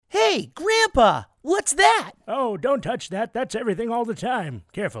Hey, Grandpa, what's that? Oh, don't touch that. That's everything all the time.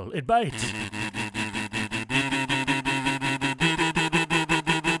 Careful, it bites.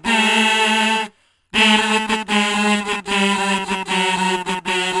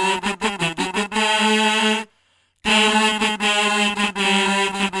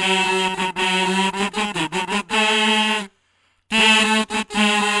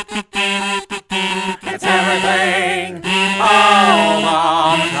 It's everything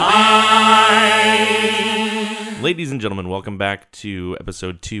all the time. Ladies and gentlemen, welcome back to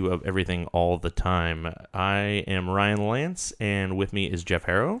episode 2 of Everything All the Time. I am Ryan Lance, and with me is Jeff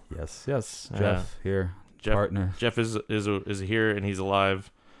Harrow. Yes. Jeff here, partner. Jeff is here, and he's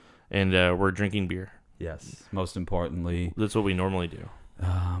alive, and we're drinking beer. Yes. Most importantly, That's what we normally do.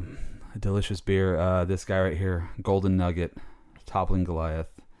 a delicious beer. This guy right here, Golden Nugget, Toppling Goliath.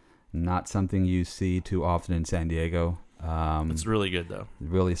 Not something you see too often in San Diego. It's really good, though.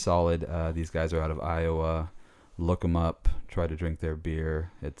 Really solid. These guys are out of Iowa. Look them up. Try to drink their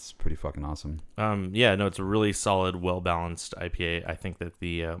beer. It's pretty fucking awesome. It's a really solid, well-balanced IPA. I think that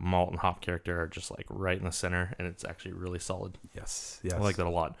the malt and hop character are just like right in the center, and it's actually really solid. Yes. I like that a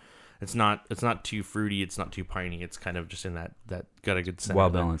lot. It's not too fruity. It's not too piney. It's kind of just in that got a good center.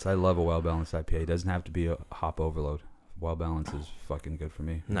 Well balanced. I love a well balanced IPA. It doesn't have to be a hop overload. Well balanced is fucking good for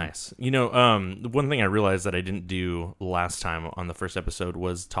me. Nice. One thing I realized that I didn't do last time on the first episode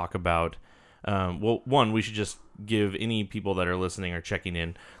was talk about, we should just give any people that are listening or checking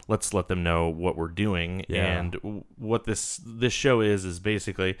in, let's let them know what we're doing. Yeah. And what this show is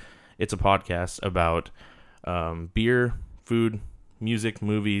basically, it's a podcast about beer, food, music,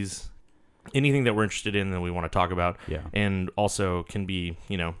 movies, anything that we're interested in that we want to talk about. Yeah. And also can be,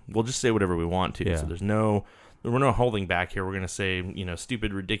 we'll just say whatever we want to. Yeah. So we're not holding back here. We're going to say,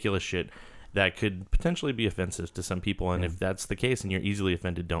 stupid, ridiculous shit that could potentially be offensive to some people. And if that's the case and you're easily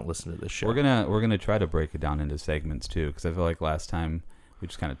offended, don't listen to this show. We're gonna try to break it down into segments too, because I feel like last time we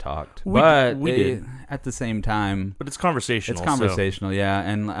just kind of talked. We did. At the same time. But it's conversational. It's conversational, yeah.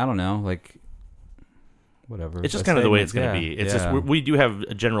 And I don't know, like, whatever. It's just kind of the way it's going to yeah, be. It's just we do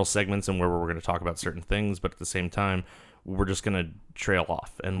have general segments and where we're going to talk about certain things, but at the same time, we're just going to trail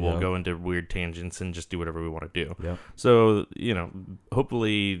off and we'll go into weird tangents and just do whatever we want to do. Yep. So,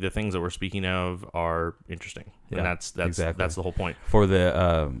 hopefully the things that we're speaking of are interesting. Yeah, and that's exactly. That's the whole point. For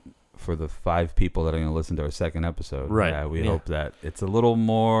the 5 people that are going to listen to our second episode, right? Yeah, we hope that it's a little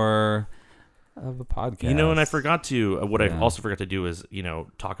more of a podcast. And I forgot to I also forgot to do is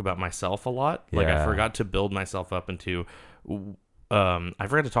talk about myself a lot. Like I forgot to build myself up into. I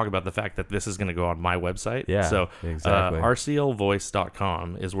forgot to talk about the fact that this is going to go on my website. Yeah, so exactly.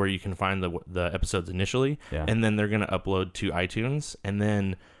 rclvoice.com is where you can find the episodes initially, and then they're going to upload to iTunes, and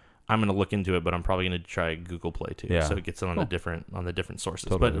then I'm going to look into it, but I'm probably going to try Google Play too, so it gets it on the different sources.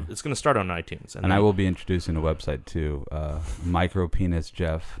 Totally. But it's going to start on iTunes, and I will be introducing a website too,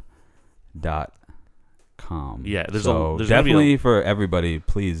 micropenisjeff.com. Yeah, there's definitely for everybody.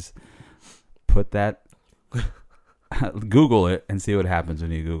 Please put that. Google it and see what happens when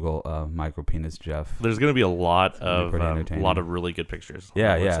you Google micropenis Jeff. There's going to be a lot of really good pictures.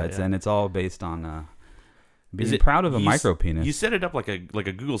 Yeah, and it's all based on being proud of a micropenis. You set it up like a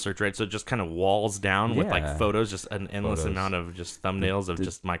Google search, right? So it just kind of walls down with like photos, just an endless amount of just thumbnails of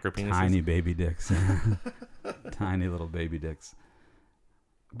just micropenises, tiny baby dicks, tiny little baby dicks.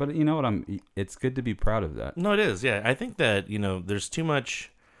 But you know what? It's good to be proud of that. No, it is. Yeah, I think that there's too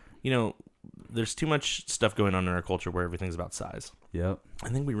much, There's too much stuff going on in our culture where everything's about size. Yep. I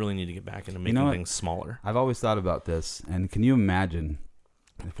think we really need to get back into making things smaller. I've always thought about this, and can you imagine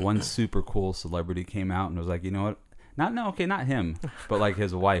if one super cool celebrity came out and was like, you know what? Not him, but like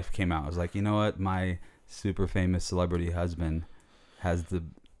his wife came out and was like, you know what? My super famous celebrity husband has the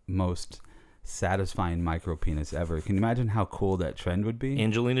most satisfying micro penis ever. Can you imagine how cool that trend would be?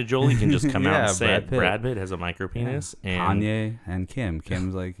 Angelina Jolie can just come out and say Brad Pitt has a micro penis, and Kanye and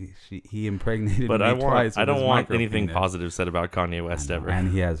Kim's like he impregnated but me twice. I don't want anything penis. Positive said about Kanye West ever.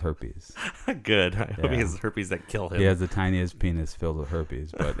 And he has herpes. Good. I hope he has herpes that kill him. He has the tiniest penis filled with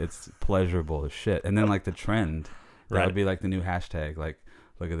herpes, but it's pleasurable as shit. And then like the trend, that would be like the new hashtag. Like,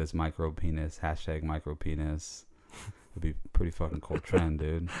 look at this micro penis. Hashtag micro penis. It'd be a pretty fucking cool trend,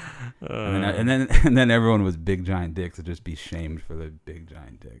 dude. And then everyone with big giant dicks would just be shamed for the big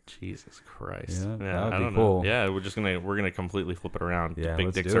giant dick. Jesus Christ. Yeah, that would be cool. Yeah, we're gonna completely flip it around. Yeah,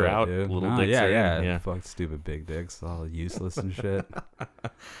 big dicks are out, dude. Little dicks are in. Yeah. Fuck stupid big dicks, all useless and shit.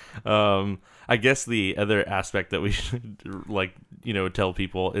 I guess the other aspect that we should like tell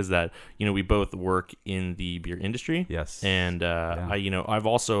people is that, we both work in the beer industry. Yes. And I've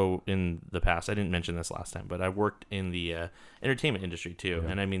also in the past, I didn't mention this last time, but I've worked in the entertainment industry too.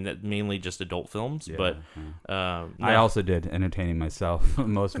 Yeah. And I mean that mainly just adult films, but I no. also did entertaining myself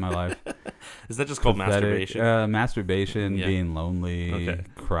most of my life. Is that just called Pathetic. masturbation? Masturbation, Yeah. being lonely, Okay.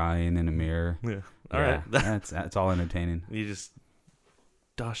 crying in a mirror. Yeah. All right. That's all entertaining. You just,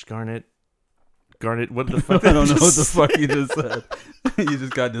 gosh, Garnet, what the fuck? I don't know what the fuck you just said. You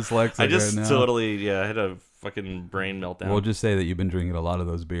just got dyslexic I just right now. totally, I had a fucking brain meltdown. We'll just say that you've been drinking a lot of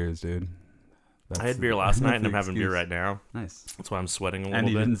those beers, dude. I had beer last night, and I'm that's having the beer excuse. right now. Nice. That's why I'm sweating a And little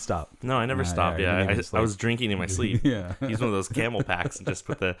you bit. didn't stop. No, I never stopped. you Yeah, didn't I sleep. was drinking in my sleep. Yeah. Use one of those camel packs and just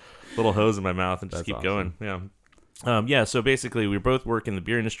put the little hose in my mouth and just That's keep awesome. going. Yeah. So basically, we both work in the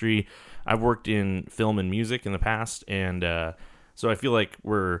beer industry. I've worked in film and music in the past, and so I feel like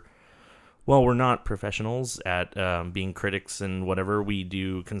we're not professionals at being critics and whatever. We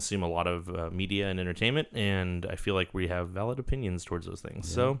do consume a lot of media and entertainment, and I feel like we have valid opinions towards those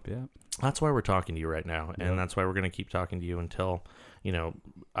things. So Yeah. that's why we're talking to you right now, and Yep. that's why we're going to keep talking to you until,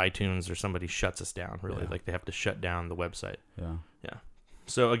 iTunes or somebody shuts us down, really. Yeah. Like they have to shut down the website. Yeah.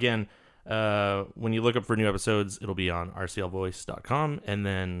 So again, when you look up for new episodes, it'll be on rclvoice.com, and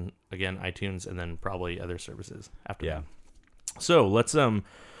then again iTunes, and then probably other services after Yeah. that. So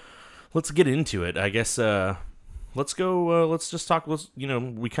let's get into it. I guess let's go. Let's just talk.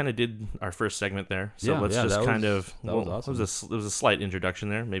 We kind of did our first segment there, so let's just that kind was- of. that was awesome. It was a slight introduction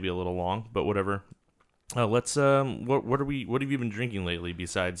there, maybe a little long, but whatever. Let's. What have you been drinking lately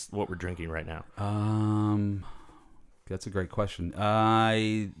besides what we're drinking right now? That's a great question.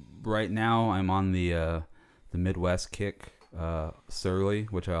 Right now I'm on the Midwest kick, Surly,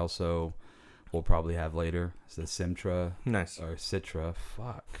 which I also will probably have later. It's the Simtra Nice. or Citra.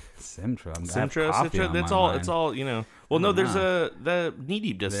 Fuck, Simtra. Citra. That's all. It's all. Well, no, there's the Knee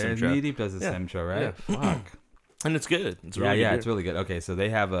Deep does Citra, Knee Deep does the Yeah. Simtra, right? Yeah. Fuck. and it's good. It's Yeah, really good. it's really good. Okay, so they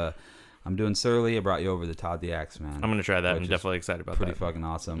have I'm doing Surly. I brought you over the Todd the Axeman. I'm gonna try that. which I'm is definitely excited about pretty that. fucking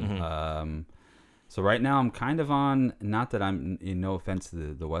awesome. Mhm. So right now I'm kind of on, not that I'm in no offense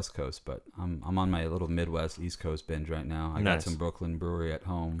to the West Coast, but I'm on my little Midwest East Coast binge right now. I got Nice. some Brooklyn Brewery at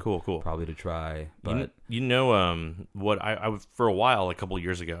home. Cool. Probably to try, but What I for a while, a couple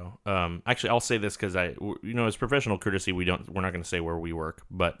years ago. Actually, I'll say this because as professional courtesy, we're not going to say where we work.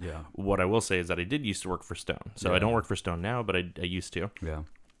 But yeah, what I will say is that I did used to work for Stone. So Yeah. I don't work for Stone now, but I used to. yeah,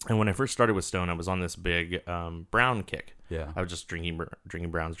 And when I first started with Stone, I was on this big brown kick. yeah. I was just drinking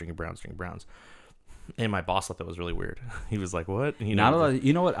browns. And my boss thought that was really weird. He was like, "What?" Not a lot.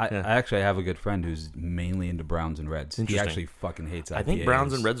 You know what? I Yeah. actually have a good friend who's mainly into browns and reds. He Interesting. actually fucking hates IPAs. I think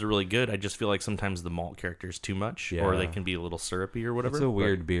browns and reds are really good. I just feel like sometimes the malt character is too much, or they Yeah. can be a little syrupy or whatever. It's a but-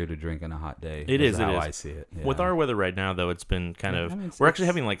 weird beer to drink on a hot day. It is, how it is. I see it. Yeah. With our weather right now, though, it's been kind Yeah, of. I mean, we're actually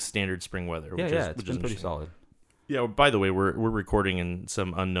it's- having like standard spring weather. yeah, Which yeah, is, it's which been is pretty interesting. solid. Yeah. By the way, we're recording in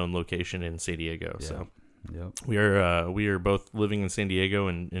some unknown location in San Diego, Yeah. so Yep. we are both living in San Diego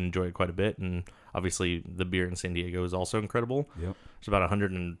and enjoy it quite a bit. And obviously, the beer in San Diego is also incredible. Yep. There's about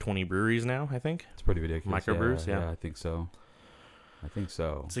 120 breweries now, I think. It's pretty ridiculous. Microbrews, yeah. I think so.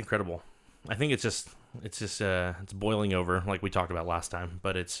 It's incredible. I think it's boiling over like we talked about last time,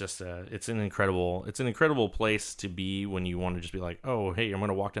 but it's just it's an incredible place to be when you want to just be like, oh hey, I'm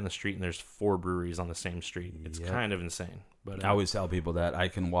gonna walk down the street and there's 4 breweries on the same street. It's Yep. kind of insane. But I always tell people that I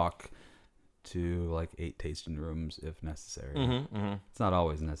can walk to like 8 tasting rooms if necessary. It's not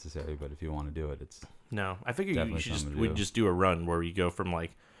always necessary, but if you want to do it, it's No, I figure you Definitely should something to we'd do. just do a run where you go from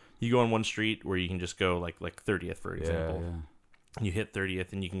like you go on one street where you can just go like 30th for example. Yeah, And you hit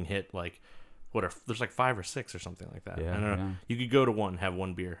 30th and you can hit like there's like 5 or 6 or something like that. Yeah, I don't know. yeah. You could go to have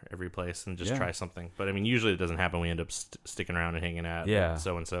one beer every place and just Yeah. try something. But I mean, usually it doesn't happen. We end up sticking around and hanging at Yeah.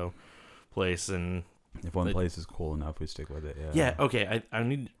 so and so place and If one But- place is cool enough, we stick with it. Yeah. yeah. Okay, I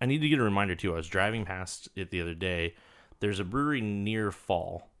need to get a reminder too. I was driving past it the other day. There's a brewery near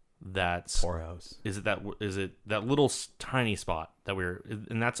Fall that's Poorhouse. is it that little tiny spot that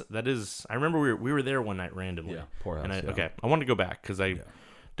that is I remember we were there one night randomly. Yeah. Poorhouse. And yeah. I want to go back because I Yeah.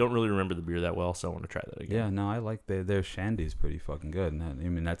 don't really remember the beer that well, so I want to try that again. Yeah, no, I like their shandy's pretty fucking good. And I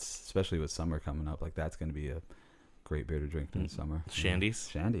mean, that's especially with summer coming up. Like that's going to be a great beer to drink in the summer. Shandy's?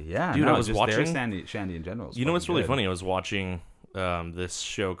 Shandy, yeah. Dude, no, I was just watching- their shandy in general. Is You know what's fucking really good. funny? I was watching this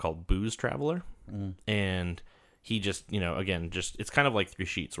show called Booze Traveler, and he just, it's kind of like 3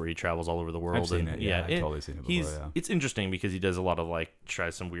 Sheets where he travels all over the world. I've seen and, it. Yeah, I've totally seen it before. Yeah. It's interesting because he does a lot of like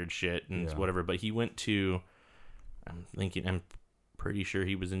tries some weird shit and Yeah. whatever. But he went to, I'm pretty sure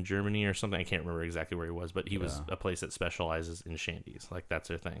he was in Germany or something. I can't remember exactly where he was, but he was a place that specializes in shandies. Like, that's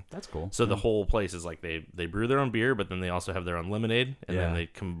their thing. That's cool. So the whole place is like they brew their own beer, but then they also have their own lemonade, and then they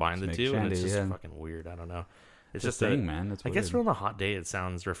combine the two, and it's just fucking weird. I don't know. It's just a thing, man. That's I guess on a hot day it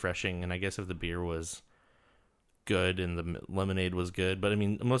sounds refreshing, and I guess if the beer was good and the lemonade was good, but I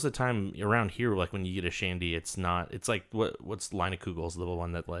mean, most of the time around here, like when you get a shandy, it's not. It's like what's Line of Kugel's the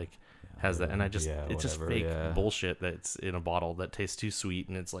one that like has that, and it's just fake bullshit that's in a bottle that tastes too sweet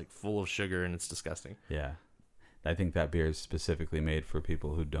and it's like full of sugar and it's disgusting. Yeah, I think that beer is specifically made for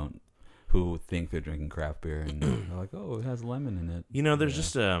people who think they're drinking craft beer and they're like, oh, it has lemon in it. You know, there's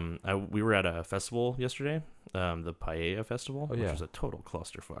just we were at a festival yesterday, the Paella Festival, which was a total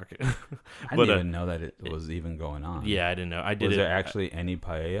clusterfuck. I didn't even know that it was even going on. Yeah, I didn't know. Was there actually any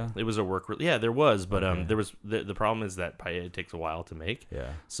paella? It was a work. Yeah, there was, but there was the problem is that paella takes a while to make.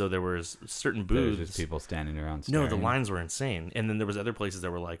 Yeah. So there was certain booths. There's just people standing around staring. No, the lines were insane, and then there was other places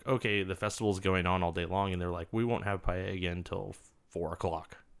that were like, okay, the festival's going on all day long, and they're like, we won't have paella again until 4:00.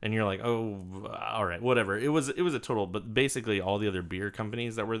 And you're like, oh, all right, whatever. It was a total, but basically all the other beer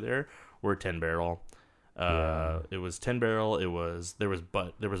companies that were there were 10 barrel. It was 10 barrel. There was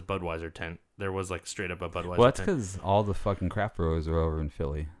Budweiser tent. There was like straight up a Budweiser. Well, that's because all the fucking craft brewers are over in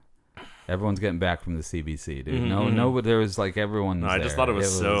Philly. Everyone's getting back from the CBC, dude. Mm-hmm. No, there was like everyone. I just thought it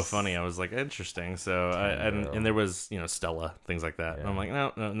was so funny. I was like, interesting. So and there was Stella, things like that. Yeah. And I'm like,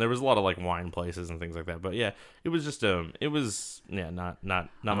 no. And there was a lot of like wine places and things like that. But yeah, it was just not my jam.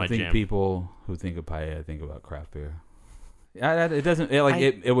 I think people who think of paella think about craft beer. It doesn't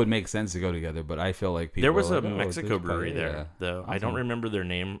it would make sense to go together, but I feel like people. There was a Mexico brewery there, though. Awesome. I don't remember their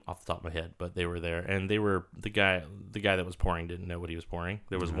name off the top of my head, but they were there, and they were the guy that was pouring didn't know what he was pouring.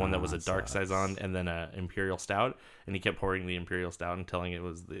 There was one that was a dark saison and then a imperial stout, and he kept pouring the imperial stout and telling it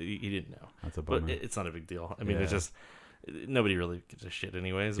was he didn't know. That's a bummer. But it's not a big deal. I mean, it's just nobody really gives a shit,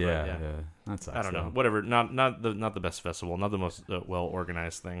 anyways. Yeah. That sucks, I don't know. Whatever. Not the best festival. Not the most well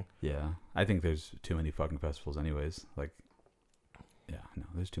organized thing. Yeah, I think there's too many fucking festivals, anyways. Like. Yeah, no,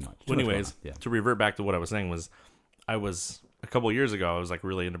 there's too much. Well, anyways, to revert back to what I was saying I was a couple of years ago, I was like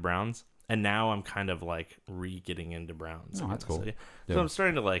really into browns, and now I'm kind of like getting into browns. Oh, that's cool. So I'm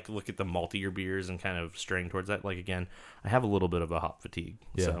starting to like look at the maltier beers and kind of straying towards that. Like again, I have a little bit of a hop fatigue.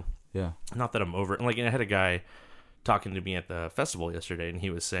 Yeah. So not that I'm over it. And I had a guy talking to me at the festival yesterday, and he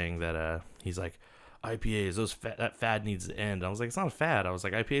was saying that he's like, IPAs, that fad needs to end. I was like, it's not a fad. I was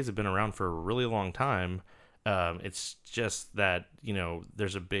like, IPAs have been around for a really long time. It's just that,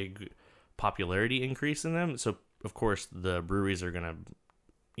 there's a big popularity increase in them. So of course the breweries are going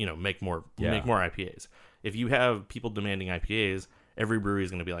to, make more IPAs. If you have people demanding IPAs, every brewery is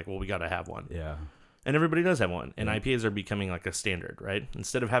going to be like, well, we got to have one. Yeah. And everybody does have one. And IPAs are becoming like a standard, right?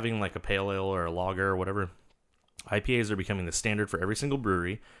 Instead of having like a pale ale or a lager or whatever, IPAs are becoming the standard for every single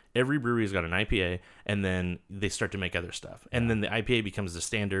brewery. Every brewery's got an IPA, and then they start to make other stuff. And then the IPA becomes the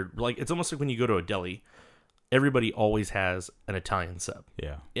standard. Like, it's almost like when you go to a deli, everybody always has an Italian sub.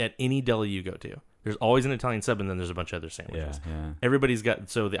 Yeah. At any deli you go to, there's always an Italian sub, and then there's a bunch of other sandwiches. Yeah. Everybody's got,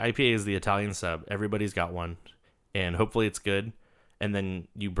 so the IPA is the Italian sub. Everybody's got one, and hopefully it's good. And then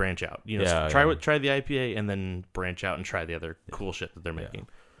you branch out. Try the IPA, and then branch out and try the other cool shit that they're making.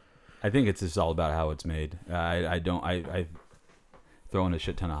 I think it's just all about how it's made. I throw in a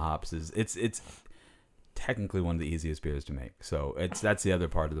shit ton of hops it's technically one of the easiest beers to make. So that's the other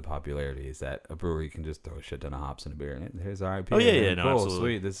part of the popularity, is that a brewery can just throw a shit ton of hops in a beer. And here's our IPA. Oh yeah, cool, absolutely.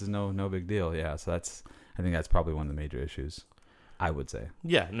 Sweet. This is no big deal. Yeah. So I think that's probably one of the major issues, I would say.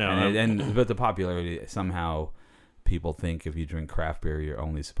 Yeah. No. But the popularity, somehow people think if you drink craft beer, you're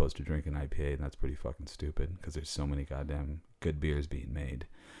only supposed to drink an IPA, and that's pretty fucking stupid, because there's so many goddamn good beers being made.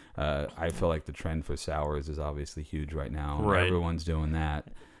 I feel like the trend for sours is obviously huge right now. Right. Everyone's doing that.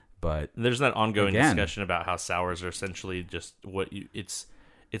 But there's that ongoing discussion about how sours are essentially just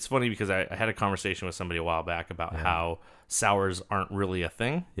it's funny because I had a conversation with somebody a while back about how sours aren't really a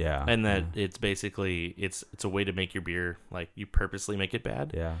thing. Yeah. And that it's basically it's a way to make your beer, like you purposely make it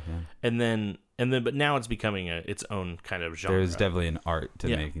bad. Yeah. And then but now it's becoming its own kind of genre. There's definitely an art to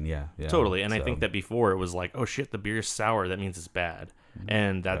making Totally. And I think that before it was like, oh shit, the beer's sour, that means it's bad.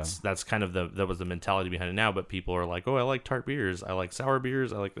 And that's kind of that was the mentality behind it now. But people are like, oh, I like tart beers, I like sour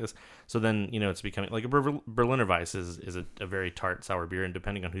beers, I like this. So then it's becoming like a Berliner Weiss is a very tart sour beer, and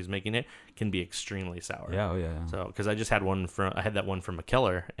depending on who's making it, can be extremely sour. Yeah. So because I had that one from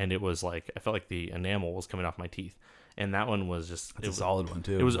McKellar, and it was like I felt like the enamel was coming off my teeth, And that one was just It's a solid one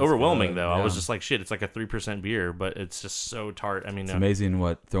too. It was It's overwhelming good, though. I yeah. was just like, shit, it's like a 3% beer, but it's just so tart. I mean, It's amazing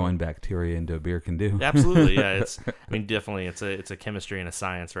what throwing bacteria into a beer can do. absolutely, yeah. Definitely, it's a chemistry and a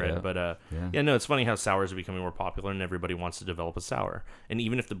science, right? Yeah. But no, it's funny how sours are becoming more popular, and everybody wants to develop a sour. And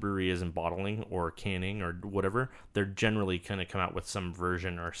even if the brewery isn't bottling or canning or whatever, they're generally going to come out with some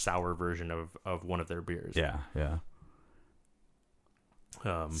version or sour version of one of their beers. Yeah, yeah.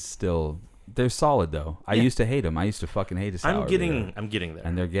 Still, they're solid though. I used to hate them. I used to fucking hate a sour. I'm getting there,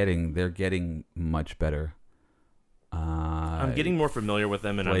 and they're getting much better. I'm getting more familiar with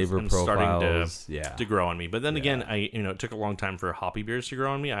them, and I'm starting to grow on me. But then again, it took a long time for hoppy beers to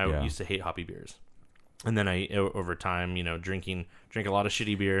grow on me. I used to hate hoppy beers, and then over time, drink a lot of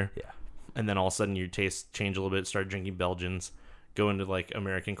shitty beer. Yeah. And then all of a sudden your taste change a little bit. Start drinking Belgians, go into like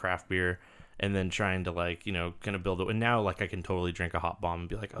American craft beer, and then trying to kind of build it. And now I can totally drink a hop bomb and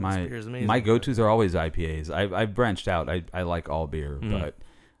be like, oh, this beer is amazing. My go-tos are always IPAs. I've branched out. I like all beer, but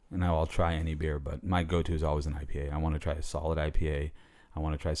now I'll try any beer. But my go-to is always an IPA. I want to try a solid IPA. I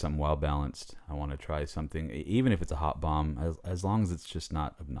want to try something well balanced. I want to try something, even if it's a hop bomb, as long as it's just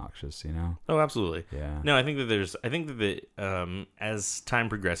not obnoxious, Oh, absolutely. Yeah. No, I think that as time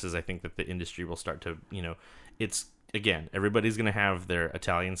progresses, I think that the industry will start to, it's, again, everybody's going to have their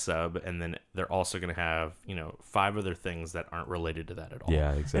Italian sub, and then they're also going to have, 5 other things that aren't related to that at all.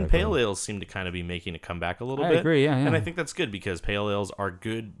 Yeah, exactly. And pale ales seem to kind of be making a comeback a little bit. I agree, yeah. And I think that's good because pale ales are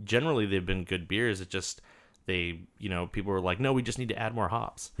good. Generally, they've been good beers. It just, people were like, no, we just need to add more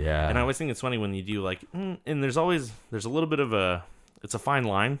hops. Yeah. And I always think it's funny when you do and there's a little bit of it's a fine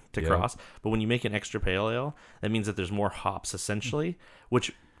line to cross, but when you make an extra pale ale, that means that there's more hops essentially,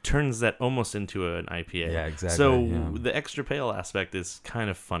 which turns that almost into an IPA. Yeah, exactly. So the extra pale aspect is kind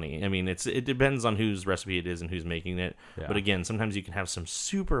of funny. I mean, it depends on whose recipe it is and who's making it. Yeah. But again, sometimes you can have some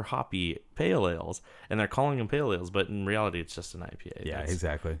super hoppy pale ales, and they're calling them pale ales, but in reality, it's just an IPA. Yeah,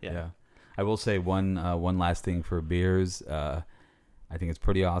 exactly. Yeah. I will say one last thing for beers. I think it's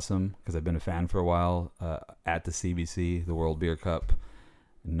pretty awesome because I've been a fan for a while. At the CBC, the World Beer Cup,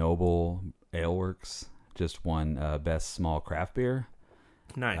 Noble Aleworks just won best small craft beer.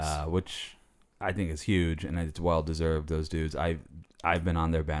 Nice. Which I think is huge, and it's well deserved. Those dudes, I've been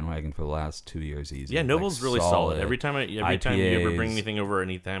on their bandwagon for the last 2 years easy. Yeah, Noble's really solid. Every time you ever bring anything over,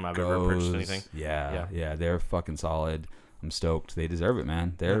 anytime I've ever purchased anything. Yeah, they're fucking solid. I'm stoked. They deserve it,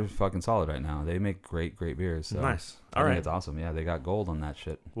 man. They're fucking solid right now. They make great beers. So nice. I think it's awesome. Yeah, they got gold on that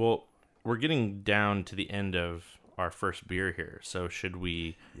shit. Well, we're getting down to the end of our first beer here. So should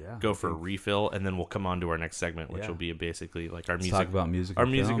we go for a refill, and then we'll come on to our next segment, which will be basically like our music. Talk about music. Our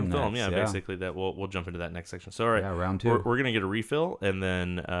and music film and film. next. Basically that we'll jump into that next section. So all right, round 2. We're gonna get a refill, and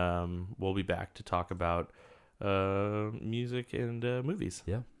then we'll be back to talk about music and movies.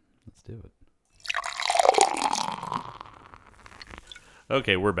 Yeah, let's do it.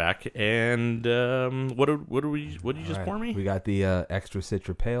 Okay, we're back, and what did you just pour me? We got the extra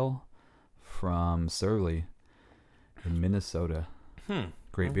Citra Pale from Surly in Minnesota.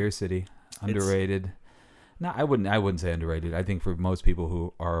 Great beer city, underrated. No, I wouldn't say underrated. I think for most people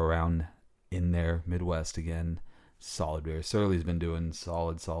who are around in their Midwest, again, solid beer. Surly's been doing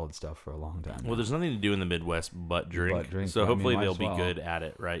solid stuff for a long time. Well, there's nothing to do in the Midwest but drink. So hopefully they'll be good at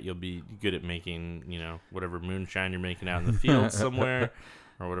it, right? You'll be good at making, whatever moonshine you're making out in the field somewhere,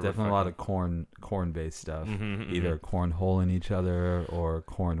 or whatever. Definitely a lot of corn-based stuff. Either cornholing each other or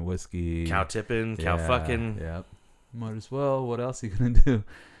corn whiskey. Cow tipping, cow fucking. Yep. Might as well. What else are you gonna do?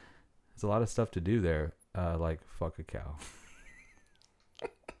 There's a lot of stuff to do there, like fuck a cow.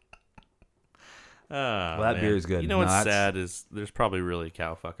 Well, that beer is good. You know what's sad is there's probably really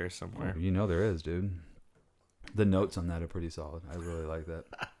cow fuckers somewhere. There is, dude. The notes on that are pretty solid. I really like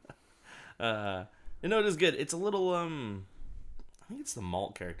that. It is good. It's a little I think it's the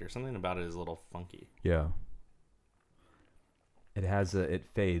malt character. Something about it is a little funky. Yeah. It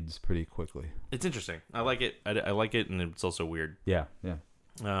fades pretty quickly. It's interesting. I like it. I like it, and it's also weird. Yeah.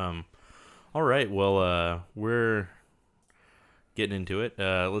 All right. Well, we're getting into it.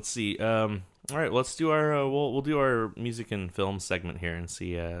 Let's see. All right, let's do our we'll do our music and film segment here and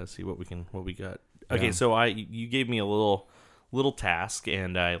see what we got. Okay, Yeah. so you gave me a little task,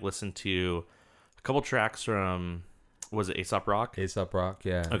 and I listened to a couple tracks from, was it Aesop Rock? Aesop Rock,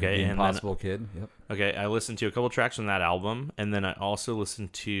 yeah. Okay, The and Impossible Kid. Yep. Okay, I listened to a couple tracks from that album, and then I also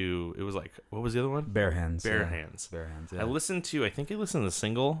listened to, it was like, what was the other one? Bare Hands. Bare yeah. Hands. Bare Hands. Yeah. I listened to the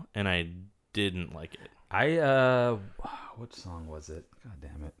single, and I didn't like it. What song was it? God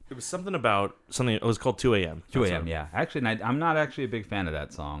damn it. It was something. It was called 2 a.m. 2 a.m. Yeah. Actually, I'm not actually a big fan of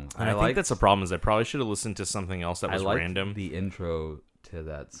that song. And I think that's the problem. Is I probably should have listened to something else that was I liked random. the intro to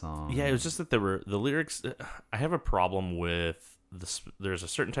that song. Yeah, it was just that the lyrics. I have a problem with this. There's a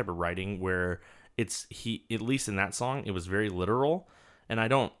certain type of writing where at least in that song, it was very literal. And I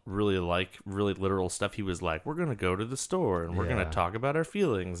don't really like really literal stuff. He was like, we're going to go to the store and we're going to talk about our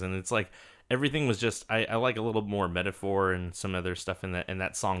feelings. And it's like everything was just, I like a little more metaphor and some other stuff in that. And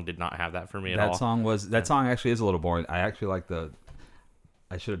that song did not have that for me at all. That song actually is a little boring. I actually like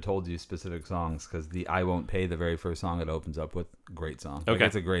I should have told you specific songs because the I Won't Pay, the very first song it opens up with, great song. Okay.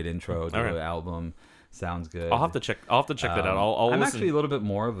 It's a great intro to the album. Sounds good. I'll have to check that out. I'm listen. Actually a little bit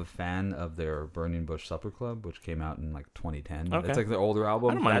more of a fan of their Burning Bush Supper Club, which came out in like 2010. Okay. It's like their older album.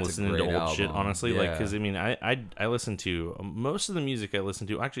 I don't mind That's listening to old album. shit, honestly. Yeah. Like, because I mean, I listen to most of the music I listen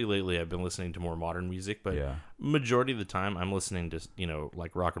to. Actually, lately I've been listening to more modern music, but majority of the time I'm listening to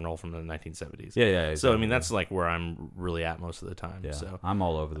like rock and roll from the 1970s. Yeah, exactly. So I mean, that's like where I'm really at most of the time. Yeah, so I'm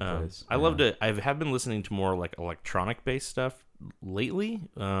all over the place. I love to. I have been listening to more like electronic based stuff lately.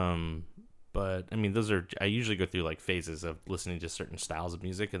 But I mean, I usually go through like phases of listening to certain styles of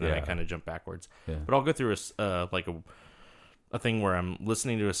music, and then I kind of jump backwards. Yeah. But I'll go through a thing where I'm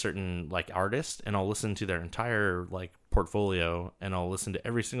listening to a certain like artist, and I'll listen to their entire like portfolio, and I'll listen to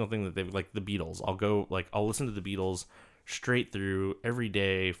every single thing that they've, like the Beatles. I'll listen to the Beatles straight through every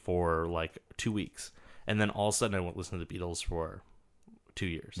day for like 2 weeks, and then all of a sudden I won't listen to the Beatles for 2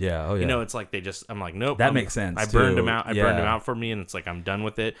 years. Yeah. Oh yeah. You know, it's like I'm like, nope. That makes sense. I burned them out. I burned them out for me, and it's like I'm done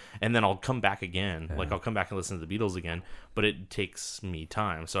with it. And then I'll come back again. Yeah. Like I'll come back and listen to the Beatles again, but it takes me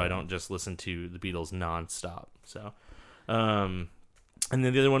time, so I don't just listen to the Beatles nonstop. So, and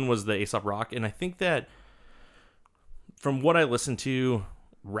then the other one was the Aesop Rock, and I think that from what I listened to,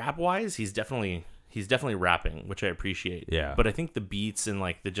 rap wise, he's definitely rapping, which I appreciate. Yeah. But I think the beats and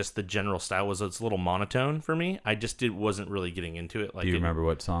like the general style it's a little monotone for me. I just wasn't really getting into it. Like, do you remember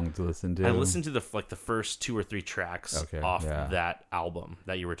what song to listen to? I listened to the first 2 or 3 tracks off that album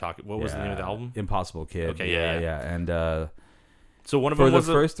that you were talking. What was the name of the album? Impossible Kid. Okay, yeah. And so one of them was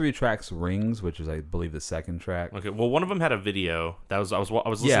the first 3 tracks, Rings, which is I believe the second track. Okay, well one of them had a video. I was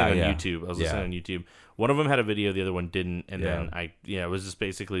listening on YouTube. I was listening on YouTube. One of them had a video, the other one didn't, and then it was just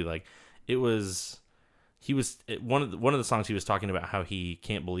basically like it was. One of the songs he was talking about how he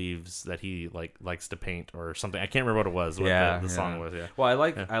can't believes that he likes to paint or something. I can't remember what it was. What the song was. Yeah. Well,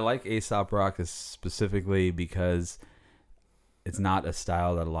 I like Aesop Rock specifically because it's not a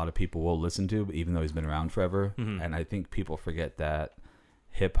style that a lot of people will listen to, even though he's been around forever. Mm-hmm. And I think people forget that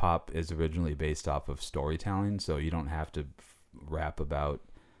hip hop is originally based off of storytelling, so you don't have to rap about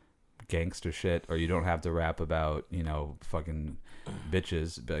gangster shit, or you don't have to rap about fucking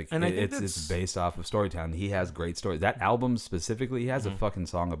bitches, but it's based off of storytelling. He has great stories. That album specifically, he has a fucking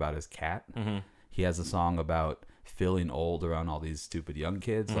song about his cat. Mm-hmm. He has a song about feeling old around all these stupid young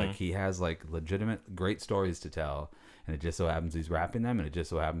kids. Like he has like legitimate great stories to tell, and it just so happens he's rapping them, and it just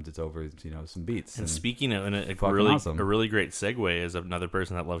so happens it's over some beats. And speaking of awesome. A really great segue is another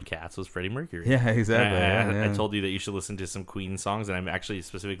person that loved cats was Freddie Mercury. Yeah, exactly. I told you that you should listen to some Queen songs, and I actually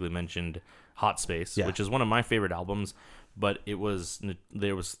specifically mentioned Hot Space, which is one of my favorite albums. But there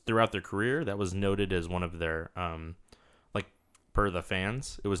was throughout their career that was noted as one of their per the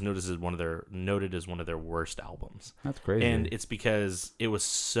fans, it was noted as one of their worst albums. That's crazy. And it's because it was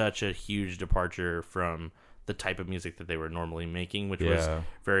such a huge departure from the type of music that they were normally making, which was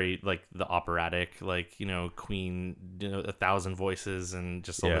very like the operatic, Queen, 1,000 voices and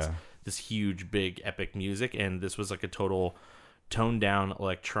just all this huge, big, epic music. And this was like a total toned down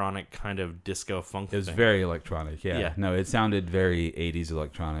electronic kind of disco funk. It was very electronic. Yeah. No, it sounded very 80s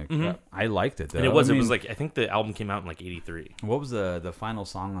electronic. Mm-hmm. Yeah, I liked it though. And it was like, I think the album came out in like 83. What was the final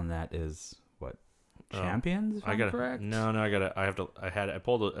song on that is what? Champions? Correct? No, I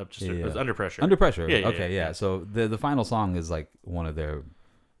pulled it up just it was Under Pressure. Under Pressure. Yeah. Okay, yeah. So the final song is like one of their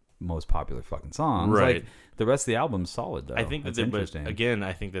most popular fucking songs. Right. Like, the rest of the album's solid though. I think that's interesting. But again,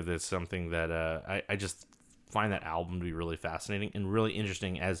 I think that it's something that I just find that album to be really fascinating and really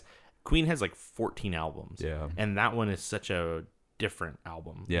interesting, as Queen has like 14 albums. Yeah. And that one is such a different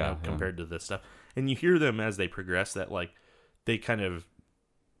album compared to this stuff. And you hear them as they progress that like they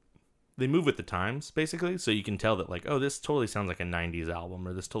move with the times, basically. So you can tell that like, oh, this totally sounds like a 90s album,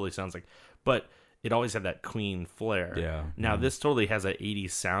 or this totally sounds like, but it always had that Queen flair. Yeah. Now this totally has an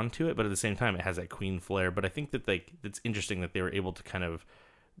 80s sound to it, but at the same time it has that Queen flair. But I think that it's interesting that they were able to kind of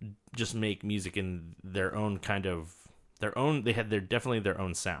just make music in their own they're definitely their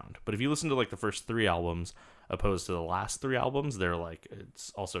own sound. But if you listen to like the first 3 albums opposed to the last 3 albums, they're like,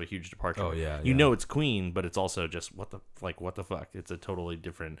 it's also a huge departure. Oh yeah. It's Queen, but it's also just what the fuck. It's a totally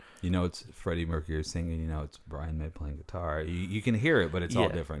different. It's Freddie Mercury singing. It's Brian May playing guitar. You can hear it, but it's all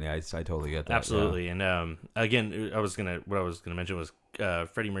different. Yeah, I totally get that. Absolutely. Yeah. And again, what I was gonna mention was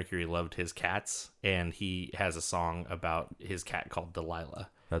Freddie Mercury loved his cats, and he has a song about his cat called Delilah.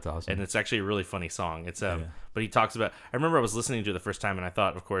 That's awesome. And it's actually a really funny song. It's but he talks about. I remember I was listening to it the first time, and I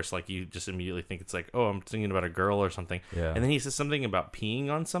thought, of course, like you just immediately think it's like, oh, I'm singing about a girl or something. Yeah. And then he says something about peeing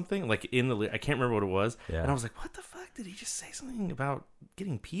on something, like in the. I can't remember what it was. Yeah. And I was like, what the fuck? Did he just say something about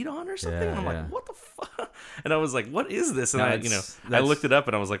getting peed on or something? Yeah, and I'm yeah. like, what the fuck? And I was like, what is this? And No, I that's- looked it up,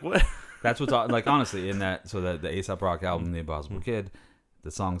 and I was like, what? That's what's like, honestly, in that. So the A$AP Rock album, The Impossible Kid, the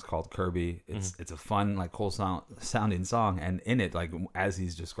song's called Kirby. It's a fun, like, cool sounding song, and in it, like, as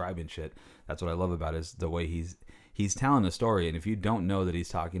he's describing shit, that's what I love about it, is the way he's telling a story. And if you don't know that he's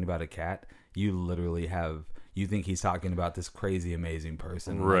talking about a cat, you literally you think he's talking about this crazy amazing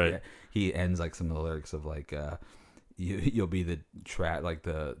person, Right? Like, he ends like some of the lyrics of like, you'll be the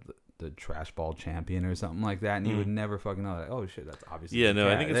trash ball champion or something like that, and you would never fucking know that. Oh shit, that's obviously Yeah, the no,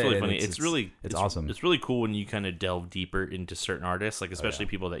 I cat. think it's really And funny. It's awesome. It's really cool when you kind of delve deeper into certain artists, like especially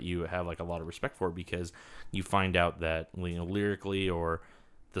people that you have like a lot of respect for, because you find out that, you know, lyrically or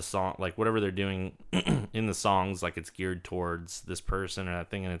the song, like whatever they're doing in the songs, like it's geared towards this person or that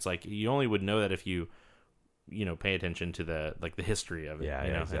thing, and it's like you only would know that if you know, pay attention to the history of it. Yeah,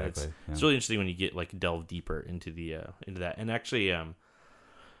 you know? exactly. And it's really interesting when you get like delve deeper into the into that. And actually,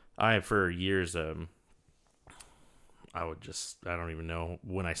 I for years I don't even know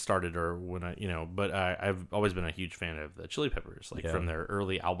when I started or when but I've always been a huge fan of the Chili Peppers, like from their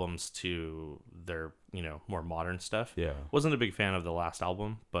early albums to their, more modern stuff. Yeah. Wasn't a big fan of the last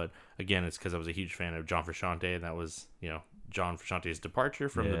album, but again, it's because I was a huge fan of John Frusciante, and that was, John Frusciante's departure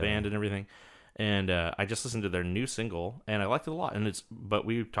from the band and everything. And I just listened to their new single, and I liked it a lot. And but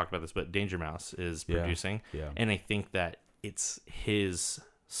we talked about this, but Danger Mouse is producing, and I think that it's his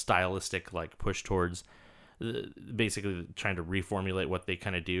stylistic like push towards basically trying to reformulate what they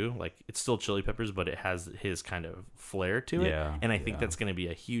kind of do. Like, it's still Chili Peppers, but it has his kind of flair to it. And I think that's going to be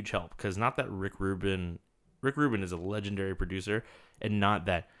a huge help, because not that Rick Rubin is a legendary producer, and not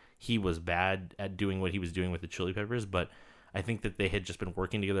that he was bad at doing what he was doing with the Chili Peppers, but I think that they had just been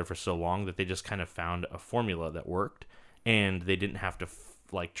working together for so long that they just kind of found a formula that worked, and they didn't have to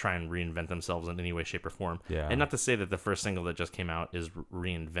try and reinvent themselves in any way, shape, or form. And not to say that the first single that just came out is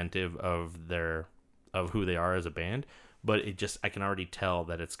reinventive of who they are as a band, but I can already tell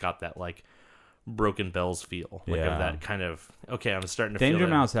that it's got that like Broken Bells feel, of that kind of, okay, I'm starting to feel Danger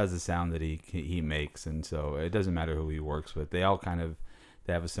that. Mouse has the sound that he makes, and so it doesn't matter who he works with. They all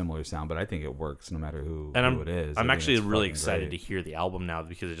they have a similar sound, but I think it works no matter who it is. I'm actually really fucking excited great. to hear the album now,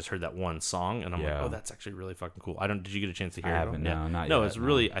 because I just heard that one song, and I'm like, oh, that's actually really fucking cool. Did you get a chance to hear I it? haven't, no, not no, yet, it's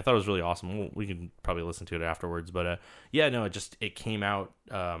really, I thought it was really awesome. We can probably listen to it afterwards, but it came out.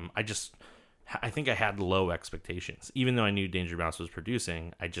 I think I had low expectations, even though I knew Danger Mouse was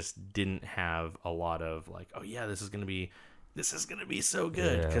producing. I just didn't have a lot of like, oh yeah, this is gonna be so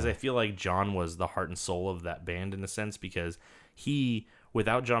good, because I feel like John was the heart and soul of that band in a sense, because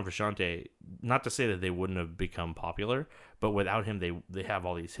without John Frusciante, not to say that they wouldn't have become popular, but without him, they have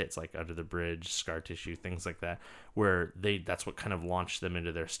all these hits like Under the Bridge, Scar Tissue, things like that, where that's what kind of launched them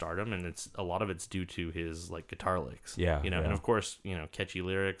into their stardom, and a lot of it's due to his like guitar licks, and of course, catchy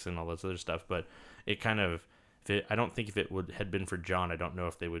lyrics and all this other stuff, but it kind of, I don't think if it had been for John, I don't know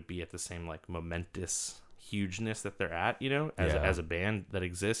if they would be at the same like momentous hugeness that they're at, as a band that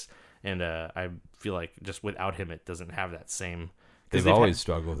exists, and I feel like just without him, it doesn't have that same. They've always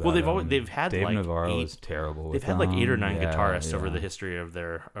struggled with that. Well, they've had Dave like Navarro is terrible. They've had like 8 or 9 guitarists over the history of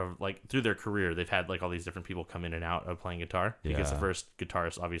through their career. They've had like all these different people come in and out of playing guitar, because the first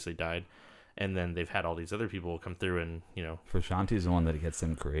guitarist obviously died, and then they've had all these other people come through, and Frusciante's the one that gets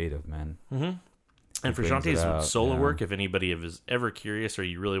them creative, man. Mm-hmm. And Frusciante's solo work, if anybody is ever curious or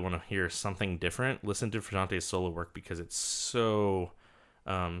you really want to hear something different, listen to Frusciante's solo work, because it's so.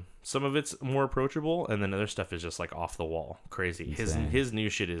 Some of it's more approachable, and then other stuff is just like off the wall, crazy. His new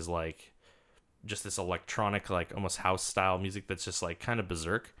shit is like just this electronic, like almost house style music that's just like kind of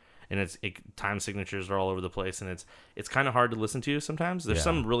berserk, and time signatures are all over the place, and it's kind of hard to listen to sometimes. There's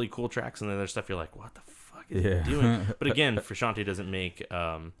some really cool tracks, and then there's stuff you're like, what the fuck is he doing? But again, Frusciante doesn't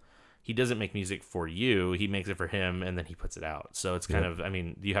make music for you. He makes it for him, and then he puts it out. So it's kind of,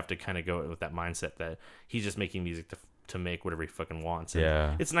 you have to kind of go with that mindset that he's just making music to make whatever he fucking wants.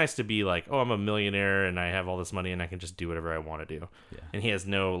 And it's nice to be like, oh, I'm a millionaire and I have all this money and I can just do whatever I want to do. And he has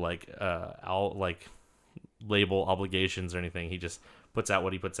no label obligations or anything. He just puts out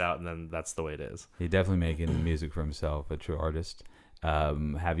what he puts out, and then that's the way it is. He's definitely making music for himself, a true artist.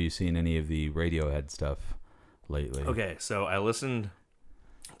 Have you seen any of the Radiohead stuff lately? Okay, so I listened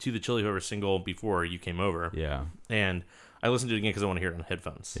to the Chili Peppers single before you came over. Yeah. And I listened to it again because I want to hear it on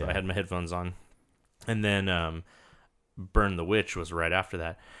headphones. So I had my headphones on. And then Burn the Witch was right after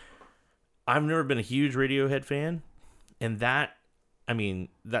that. I've never been a huge Radiohead fan, and that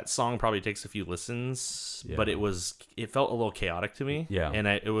song probably takes a few listens, but it felt a little chaotic to me. Yeah. And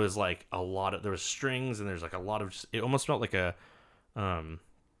it was like there was strings, and there's like a lot of, it almost felt like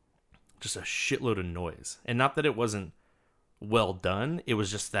just a shitload of noise. And not that it wasn't well done, it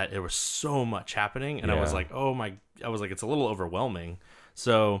was just that there was so much happening, and I was like, it's a little overwhelming.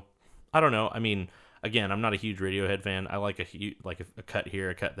 So I don't know. I mean, again, I'm not a huge Radiohead fan. I like a cut here,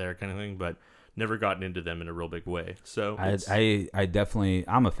 a cut there kind of thing, but never gotten into them in a real big way. So I definitely,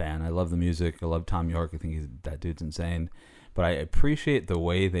 I'm a fan. I love the music. I love Tom York. I think that dude's insane. But I appreciate the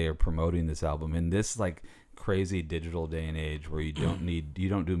way they are promoting this album in this like crazy digital day and age where you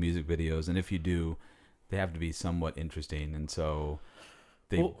don't do music videos, and if you do, they have to be somewhat interesting. And so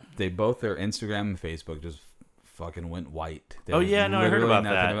they both, their Instagram and Facebook just fucking went white. I heard about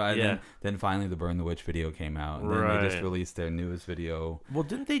that. And then finally the Burn the Witch video came out, and then they just released their newest video. Well,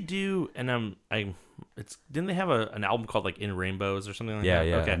 didn't they do didn't they have an album called like In Rainbows or something like that?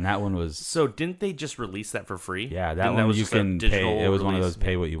 Yeah. Okay. And that one was, so didn't they just release that for free? Yeah, that one was you just a can digital pay. It was one of release? those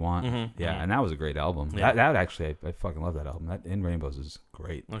pay what you want. Mm-hmm, Yeah, mm-hmm. and that was a great album. Yeah. That actually, I fucking love that album. That In Rainbows is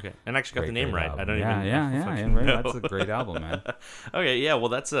great. Okay, and I actually got the name Great right. album. I don't even. Yeah. fucking In Rainbows, know. that's a great album, man. Okay, yeah. Well,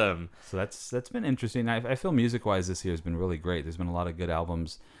 that's So that's been interesting. I feel music wise this year has been really great. There's been a lot of good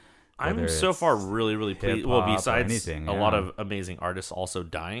albums. I'm so far really, really pleased. Well, hip-hop or besides anything, a yeah. lot of amazing artists also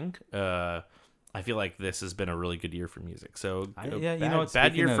dying, I feel like this has been a really good year for music. So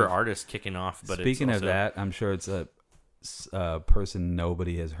bad year for artists kicking off. But speaking it's of also, that, I'm sure it's a person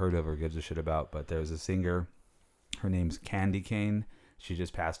nobody has heard of or gives a shit about. But there's a singer. Her name's Candy Cane. She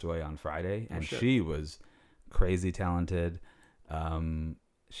just passed away on Friday, and she was crazy talented.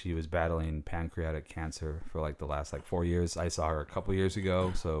 She was battling pancreatic cancer for like the last 4 years. I saw her a couple years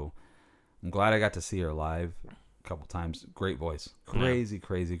ago, so I'm glad I got to see her live a couple times. Great voice, crazy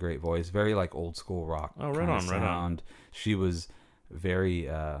great voice. Very like old school rock. Oh, right on. She was very,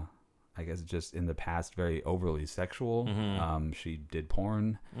 I guess, just in the past, very overly sexual. Mm-hmm. She did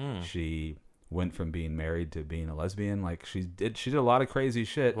porn. She went from being married to being a lesbian. Like she did a lot of crazy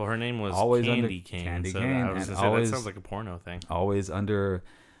shit. Well, her name was always Candy Cane. Candy so Cane. I was And gonna say, always, that sounds like a porno thing. Always under.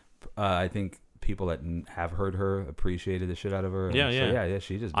 I think people that have heard her appreciated the shit out of her. And Yeah.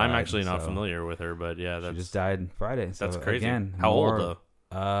 She just died. I'm actually not familiar with her, but yeah, she just died Friday. So that's crazy. Again, how old though?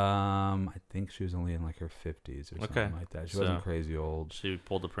 I think she was only in her 50s or something like that. She wasn't crazy old. She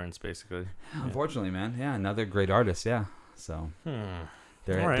pulled the Prince, basically. Unfortunately, man. Yeah, another great artist. Yeah. So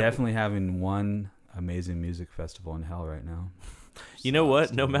they're definitely having one amazing music festival in hell right now. You know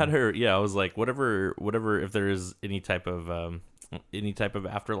what? No matter, I was like, whatever. If there is any type of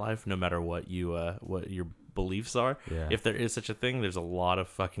afterlife, no matter what what your beliefs are, if there is such a thing, there's a lot of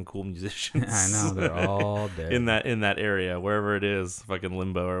fucking cool musicians. I know, they're all dead in that area, wherever it is, fucking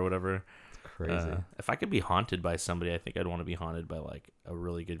limbo or whatever. It's crazy. If I could be haunted by somebody, I think I'd want to be haunted by like a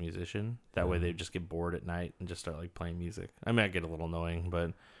really good musician. That way they just get bored at night and just start like playing music. I mean, I get a little annoying,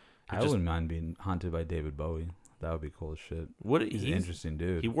 but I wouldn't mind being haunted by David Bowie. That would be cool as shit. He's an interesting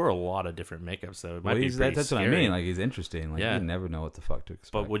dude. He wore a lot of different makeup, so it might be pretty that's scary. what I mean. Like, he's interesting. Like, you never know what the fuck to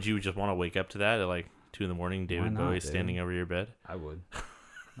expect. But would you just want to wake up to that at like 2 a.m, David Bowie standing over your bed? I would.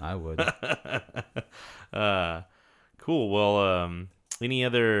 I would. Cool. Well,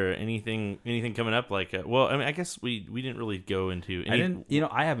 anything coming up? Like, well, I mean, I guess we didn't really go into.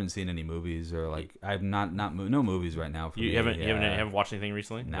 I haven't seen any movies or like I've not no movies right now. For you me. haven't watched anything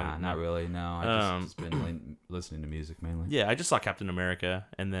recently? Nah, not really. No, I just been listening to music mainly. Yeah, I just saw Captain America,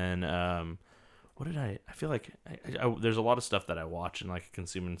 and then what did I feel like I there's a lot of stuff that I watch and like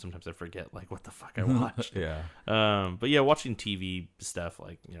consume, and sometimes I forget like what the fuck I watched. But yeah, watching TV stuff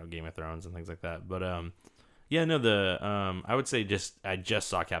like Game of Thrones and things like that. But I would say I just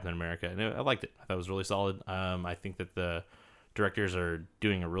saw Captain America and I liked it. I thought it was really solid. I think that the directors are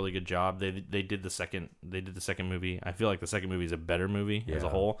doing a really good job. They did the second movie. I feel like the second movie is a better movie as a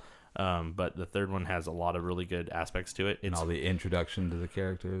whole. But the third one has a lot of really good aspects to it. And all the introduction to the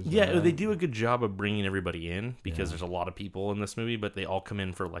characters. Yeah, they do a good job of bringing everybody in because there's a lot of people in this movie, but they all come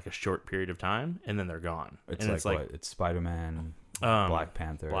in for like a short period of time and then they're gone. It's like what? It's Spider-Man, Black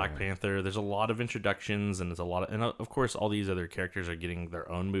Panther. There's a lot of introductions, and and of course all these other characters are getting their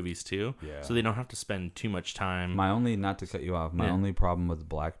own movies too. Yeah. So they don't have to spend too much time. Not to cut you off. My only problem with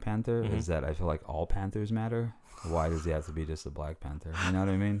Black Panther is that I feel like all Panthers matter. Why does he have to be just a Black Panther? You know what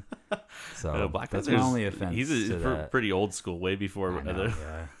I mean? So Black that's Panther's my only offense. He's pretty old school, way before other.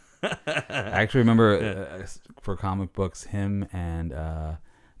 I actually remember for comic books, him and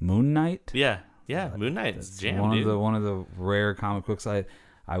Moon Knight. Yeah, Moon Knight's jam, one of the rare comic books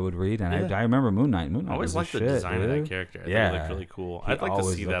I would read, and Yeah. I remember Moon Knight. Moon Knight I always was liked the shit, design of that dude. character. I thought Yeah. it looked really cool. He I'd like to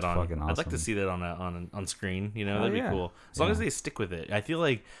always see that looked on. fucking I'd like to awesome. see that on screen. You know, Oh, that'd yeah. be cool. As long as Yeah. they stick with it. I feel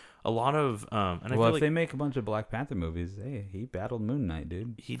like a lot of and I Well, feel if like they make a bunch of Black Panther movies, hey, he battled Moon Knight,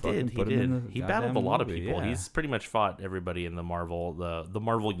 dude. he Fucking did. He put him in did. the He battled a goddamn lot of movie, people. yeah. He's pretty much fought everybody in the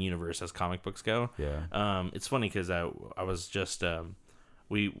Marvel universe as comic books go. Yeah. It's funny because I was just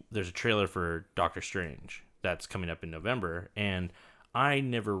there's a trailer for Doctor Strange that's coming up in November, and I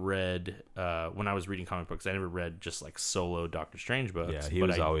never read when I was reading comic books. I never read just like solo Doctor Strange books. Yeah, he but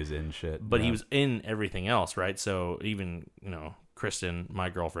was always in shit. But yeah. he was in everything else, right? So even Kristen, my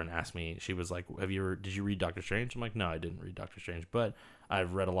girlfriend, asked me. She was like, did you read Doctor Strange?" I'm like, "No, I didn't read Doctor Strange, but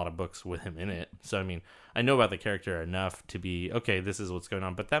I've read a lot of books with him in it. So I mean, I know about the character enough to be okay. This is what's going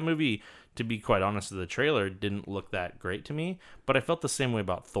on." But that movie, to be quite honest, the trailer didn't look that great to me. But I felt the same way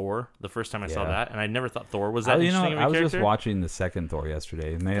about Thor the first time I saw Yeah. that, and I never thought Thor was that interesting of a I was character. just watching the second Thor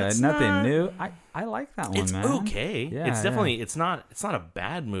yesterday. And That's nothing not- new. I like that one, It's man. okay. Yeah, it's yeah. definitely it's not a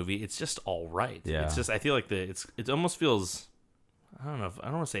bad movie. It's just all right. Yeah. It's just I feel like it almost feels I don't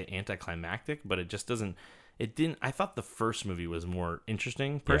want to say anticlimactic, but it just doesn't. It didn't. I thought the first movie was more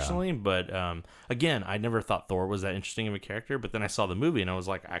interesting personally, but again, I never thought Thor was that interesting of a character. But then I saw the movie and I was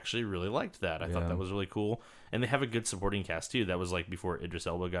like, I actually really liked that. I thought Yeah. that was really cool, and they have a good supporting cast too. That was like before Idris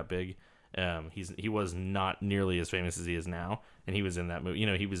Elba got big. He was not nearly as famous as he is now, and he was in that movie.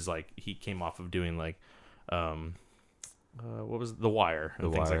 He was like he came off of doing like. What was it? The Wire and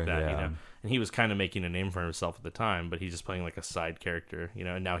The things Wire, like that, yeah. And he was kind of making a name for himself at the time, but he's just playing like a side character,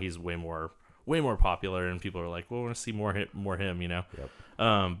 and now he's way more popular, and people are like, well, we want to see more him, Yep.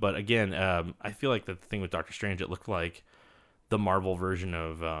 But again, I feel like the thing with Doctor Strange, it looked like the Marvel version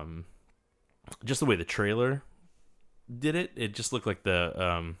of just the way the trailer did it. It just looked like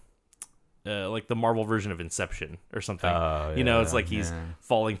the Marvel version of Inception or something. Oh, It's like he's yeah.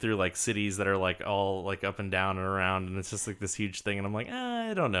 falling through like cities that are like all like up and down and around, and it's just like this huge thing. And I'm like,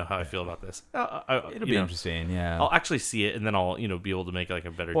 I don't know how I feel about this. It'll be interesting, yeah. I'll actually see it, and then I'll be able to make like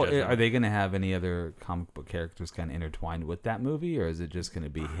a better judgment. Are they going to have any other comic book characters kind of intertwined with that movie, or is it just going to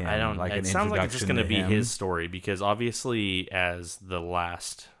be him? I don't. Like it an sounds like it's just going to be him? his story, because obviously, as the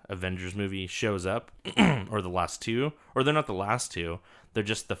last Avengers movie shows up, or the last two, or they're not the last two, they're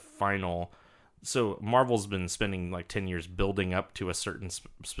just the final. So Marvel's been spending like 10 years building up to a certain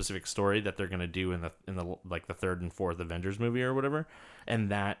specific story that they're going to do in the like the third and fourth Avengers movie or whatever, and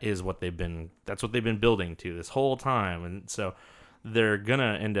that's what they've been building to this whole time. And so they're going to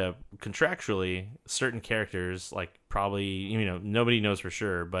end up contractually certain characters, like probably nobody knows for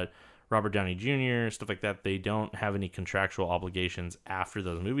sure, but Robert Downey Jr., stuff like that, they don't have any contractual obligations after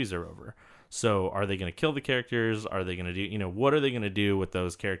those movies are over. So are they going to kill the characters? Are they going to do, what are they going to do with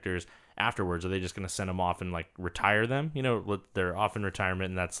those characters afterwards? Are they just going to send them off and like retire them? They're off in retirement,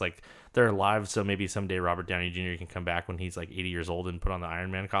 and that's like they're alive. So maybe someday Robert Downey Jr. can come back when he's like 80 years old and put on the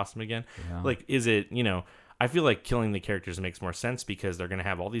Iron Man costume again. Yeah. Like, is it, I feel like killing the characters makes more sense because they're going to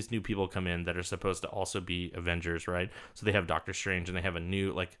have all these new people come in that are supposed to also be Avengers, right? So they have Doctor Strange, and they have a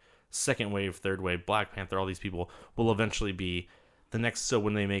new like second wave, third wave, Black Panther. All these people will eventually be the next. So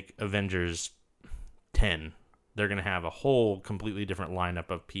when they make Avengers 10, they're going to have a whole completely different lineup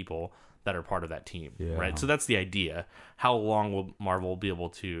of people that are part of that team, Yeah. right? So that's the idea. How long will Marvel be able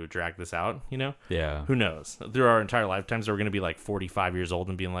to drag this out, Yeah. Who knows? Through our entire lifetimes, we're going to be like 45 years old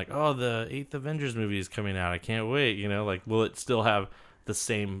and being like, oh, the 8th Avengers movie is coming out. I can't wait, Like, will it still have the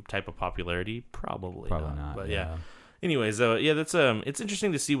same type of popularity? Probably not. But yeah. Anyways, that's it's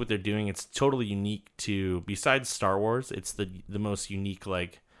interesting to see what they're doing. It's totally unique to, besides Star Wars, it's the most unique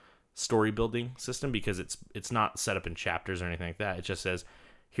like story building system, because it's not set up in chapters or anything like that. It just says,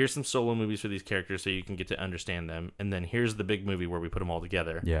 here's some solo movies for these characters so you can get to understand them, and then here's the big movie where we put them all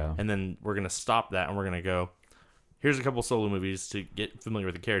together. Yeah. And then we're gonna stop that, and we're gonna go, here's a couple solo movies to get familiar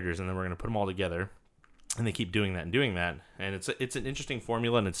with the characters, and then we're gonna put them all together. And they keep doing that, and it's an interesting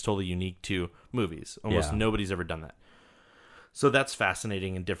formula, and it's totally unique to movies. Almost nobody's ever done that. So that's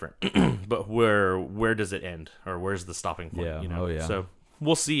fascinating and different. But where does it end, or where's the stopping point? Yeah. Oh, yeah. So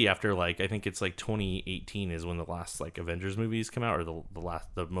we'll see after I think it's like 2018 is when the last like Avengers movies come out, or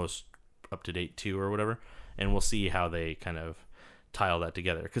the most up to date 2 or whatever, and we'll see how they kind of tile that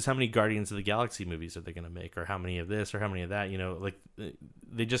together. Because how many Guardians of the Galaxy movies are they going to make, or how many of this, or how many of that? Like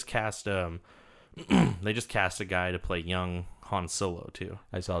they just cast they just cast a guy to play young Han Solo too.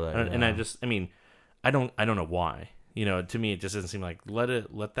 I saw that, and I don't know why. To me, it just doesn't seem like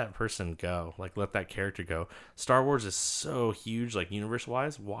let that person go, like let that character go. Star Wars is so huge, like universe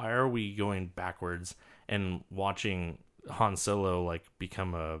wise. Why are we going backwards and watching Han Solo like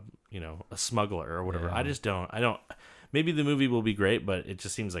become a smuggler or whatever? Yeah. I don't. maybe the movie will be great, but it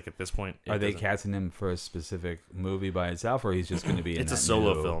just seems like at this point, Are they casting him for a specific movie by itself, or he's just going to be in It's a that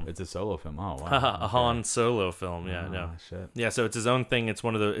solo film. It's a solo film. Oh, wow. a Han Solo film? Yeah, Oh, no. shit. Yeah, so it's his own thing. It's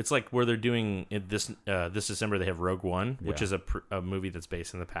one of the. It's like where they're doing it this December. They have Rogue One, which Yeah. is a movie that's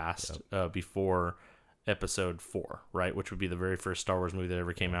based in the past, before Episode 4, right? Which would be the very first Star Wars movie that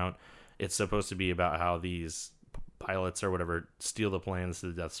ever came out. It's supposed to be about how these pilots or whatever steal the plans to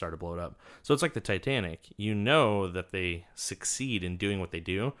the Death Star to blow it up. So it's like the Titanic. You know that they succeed in doing what they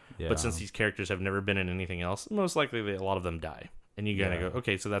do, Yeah. but since these characters have never been in anything else, most likely a lot of them die. And you gotta Yeah. go,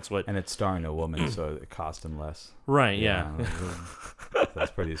 okay, so that's what. And it's starring a woman, so it cost him less. Right? Yeah.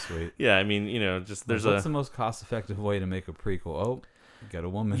 That's pretty sweet. Yeah. I mean, just there's What's the most cost-effective way to make a prequel? Oh, get a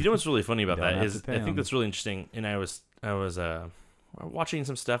woman. You know what's really funny about Don't that have is to pay I think 'em. that's really interesting. And I was watching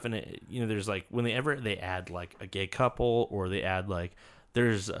some stuff, and there's like whenever they add like a gay couple, or they add like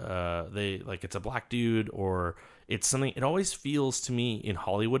there's it's a black dude, or it's something. It always feels to me, in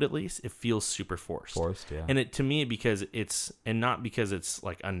Hollywood at least, it feels super forced. Yeah. And it to me, because it's, and not because it's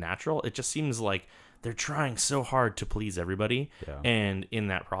like unnatural, it just seems like they're trying so hard to please everybody, Yeah. and in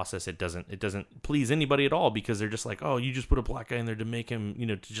that process, it doesn't please anybody at all, because they're just like, oh, you just put a black guy in there to make him,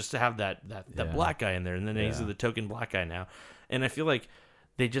 to have that Yeah. black guy in there, and then he's Yeah. the token black guy now, and I feel like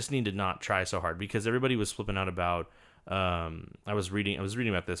they just need to not try so hard, because everybody was flipping out about. I was reading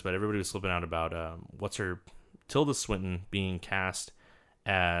about this, but everybody was flipping out about what's her Tilda Swinton being cast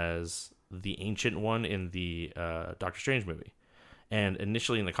as the Ancient One in the Doctor Strange movie, and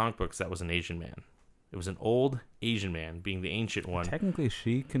initially in the comic books that was an Asian man. It was an old Asian man being the Ancient One. Technically,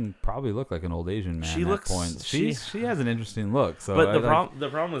 she can probably look like an old Asian man. She at looks- points. she- She has an interesting look. So, But the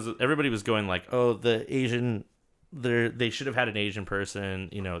problem was that everybody was going like, oh, the Asian, they should have had an Asian person,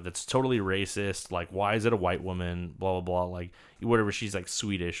 that's totally racist. Like, why is it a white woman? Blah, blah, blah. Like, whatever, she's like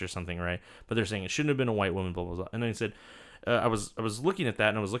Swedish or something, right? But they're saying it shouldn't have been a white woman, blah, blah, blah. And then he said, I was looking at that,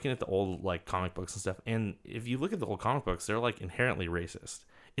 and I was looking at the old like comic books and stuff. And if you look at the old comic books, they're like inherently racist.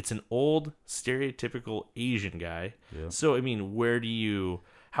 It's an old stereotypical Asian guy. Yeah. So, I mean,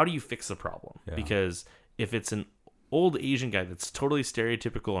 how do you fix the problem? Yeah. Because if it's an old Asian guy that's totally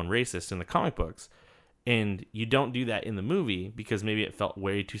stereotypical and racist in the comic books, and you don't do that in the movie because maybe it felt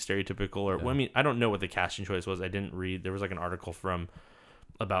way too stereotypical, or Yeah. well, I mean, I don't know what the casting choice was. I didn't read. There was like an article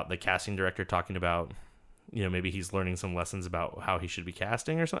about the casting director talking about, maybe he's learning some lessons about how he should be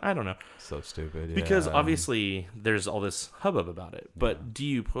casting or something. I don't know. so stupid. Because yeah. obviously there's all this hubbub about it. But do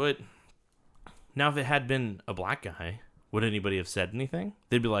you now if it had been a black guy, would anybody have said anything?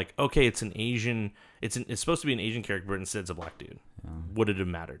 They'd be like, okay, it's an Asian, it's supposed to be an Asian character, but instead it's a black dude. Yeah. Would it have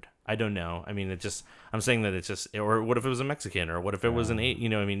mattered? I don't know. I mean, I'm saying that it's just, or what if it was a Mexican, or what if it was an I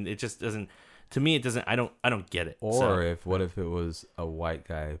mean, it just doesn't, to me, it doesn't, I don't get it. Or what if it was a white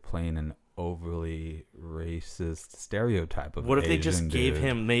guy playing an overly racist stereotype of what if they Asian just gave dude?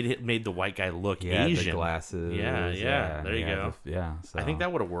 him, made the white guy look Yeah, Asian? the glasses. Yeah, there you go. So. I think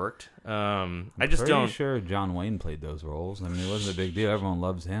that would have worked. I I'm just pretty don't. sure John Wayne played those roles. I mean, it wasn't a big deal. Everyone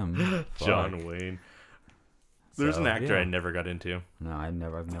loves him. John Fuck. Wayne. There's So, an actor yeah. I never got into. No, I've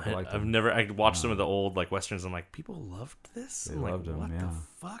never liked I've him. never. I watched No. some of the old like westerns. I'm like, people loved this. They I'm loved like, him, what yeah. the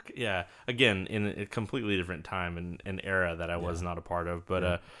fuck? Yeah. Again, in a completely different time and era that I was not a part of. But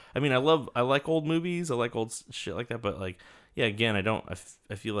Yeah. I mean, I like old movies. I like old shit like that. But like, yeah, again, I don't.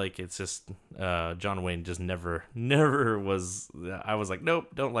 I feel like it's just John Wayne just never was. I was like, nope,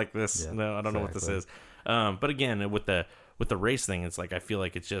 don't like this. Yeah, No, I don't know what this is. exactly. But again, with the race thing, it's like I feel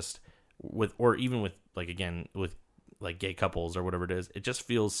like it's just even with like again with like gay couples or whatever it is, it just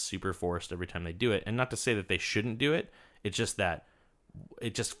feels super forced every time they do it. And not to say that they shouldn't do it, it's just that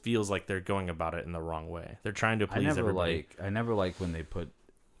it just feels like they're going about it in the wrong way. They're trying to please everybody. I never like when they put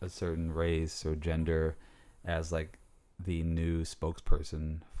a certain race or gender as like the new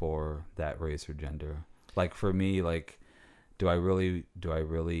spokesperson for that race or gender. Like for me, like do I really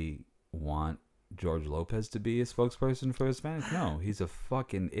want George Lopez to be a spokesperson for Hispanics? No, he's a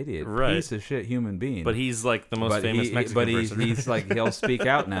fucking idiot, Right. piece of shit human being. But he's like the most famous Mexican person. he's like he'll speak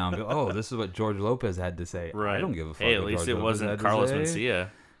out now and go, "Oh, this is what George Lopez had to say." Right. I don't give a fuck. Hey, at what least George it Lopez wasn't had to Carlos say. Mencia.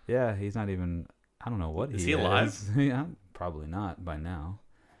 Yeah, he's not even. I don't know what Is he he alive? is. Yeah, probably not by now.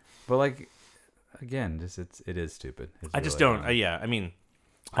 But like, again, it is stupid. It's I just really don't. dumb. Yeah, I mean,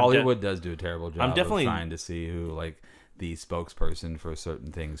 Hollywood does do a terrible job. definitely- of trying to see who like the spokesperson for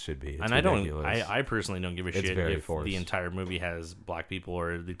certain things should be. It's and I don't. ridiculous. I personally don't give a It's shit very if forced. the entire movie has black people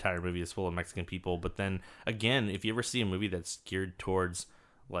or the entire movie is full of Mexican people. But then again, if you ever see a movie that's geared towards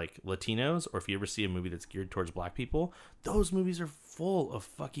like Latinos, or if you ever see a movie that's geared towards black people, those movies are full of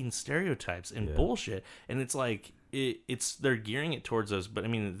fucking stereotypes and Yeah. bullshit. And it's like they're gearing it towards those. But I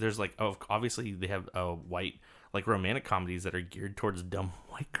mean, there's like obviously they have a white like romantic comedies that are geared towards dumb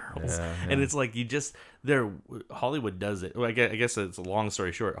white girls. Yeah, And yeah. it's like Hollywood does it. Well, I guess it's a long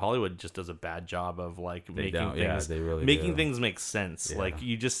story short. Hollywood just does a bad job of like making things make sense. Yeah. Like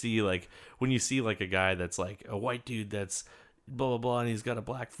you just see like when you see like a guy that's like a white dude that's blah blah blah and he's got a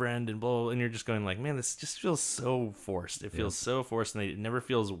black friend and blah, blah and you're just going like, man, this just feels so forced. It feels so forced, and it never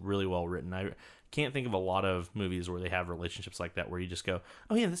feels really well written. I can't think of a lot of movies where they have relationships like that where you just go,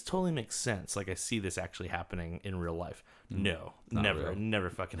 oh yeah, this totally makes sense. Like I see this actually happening in real life. No, Not never. real. It never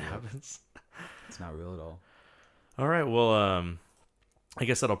fucking happens. It's not real at all. All right, well, I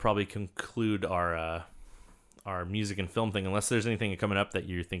guess that'll probably conclude our music and film thing, unless there's anything coming up that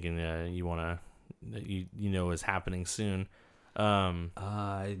you're thinking you want to, you know is happening soon. No.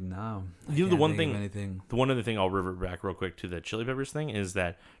 The one other thing I'll revert back real quick to the Chili Peppers thing is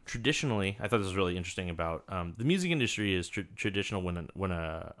that traditionally, I thought this was really interesting about the music industry is traditional when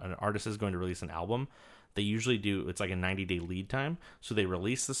an artist is going to release an album, they usually do, it's like a 90-day lead time. So they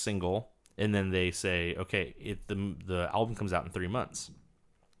release the single and then they say, okay, the album comes out in 3 months.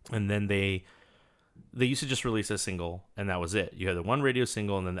 And then they used to just release a single and that was it. You had the one radio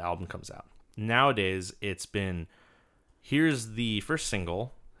single and then the album comes out. Nowadays, it's been, here's the first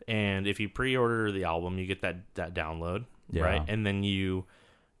single, and if you pre-order the album, you get that download, right? And then you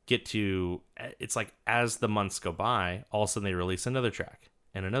get to, it's like as the months go by, all of a sudden they release another track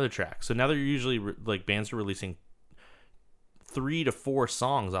and another track. So now they're usually like bands are releasing 3 to 4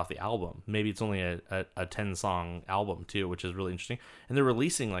 songs off the album. Maybe it's only a 10-song album too, which is really interesting. And they're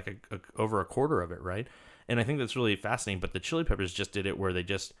releasing like over a quarter of it, right? And I think that's really fascinating. But the Chili Peppers just did it where they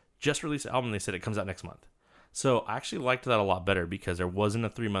just released the album. They said it comes out next month. So I actually liked that a lot better because there wasn't a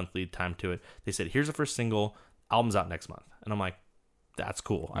 3-month lead time to it. They said, here's the first single, album's out next month. And I'm like, that's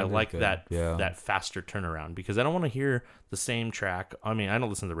cool. I like that faster turnaround because I don't want to hear the same track. I mean, I don't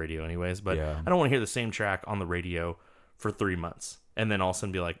listen to the radio anyways, but I don't want to hear the same track on the radio for 3 months. And then all of a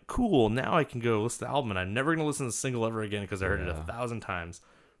sudden be like, cool, now I can go listen to the album and I'm never going to listen to the single ever again because I heard it 1,000 times.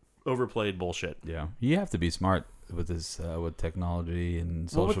 Overplayed bullshit. Yeah. You have to be smart with this, with technology and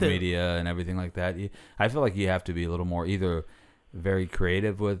social media and everything like that. I feel like you have to be a little more either very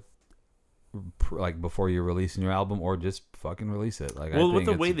creative with, like, before you're releasing your album or just fucking release it. Like, well, with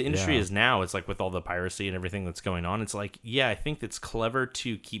the way the industry is now, it's like with all the piracy and everything that's going on, it's like, yeah, I think it's clever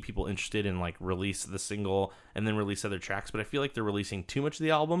to keep people interested in like release the single and then release other tracks, but I feel like they're releasing too much of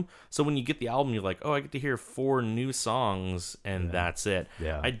the album. So when you get the album, you're like, oh, I get to hear 4 new songs and that's it.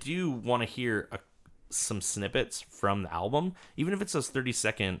 Yeah. I do want to hear some snippets from the album, even if it's those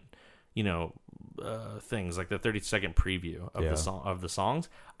 30-second, things like the 30-second preview of the songs.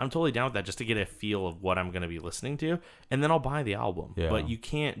 I'm totally down with that just to get a feel of what I'm going to be listening to, and then I'll buy the album. But you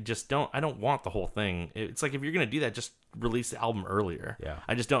can't I don't want the whole thing. It's like if you're going to do that, just release the album earlier.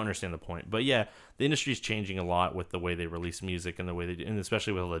 I just don't understand the point. But yeah, the industry's changing a lot with the way they release music and the way they do, and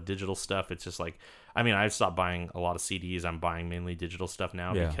especially with all the digital stuff. It's just like, I mean, I've stopped buying a lot of CDs. I'm buying mainly digital stuff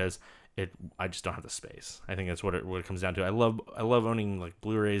now because I just don't have the space. I think that's what it comes down to. I love owning like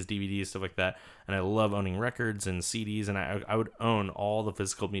Blu-rays, DVDs, stuff like that, and I love owning records and CDs, and I would own all the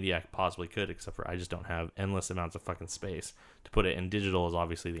physical media I possibly could, except for I just don't have endless amounts of fucking space to put it. And digital is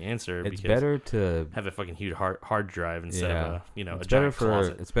obviously the answer. It's better to have a fucking huge hard drive instead of a it's giant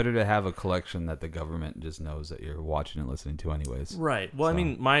closet. It's better to have a collection that the government just knows that you're watching and listening to anyways. Right. Well, I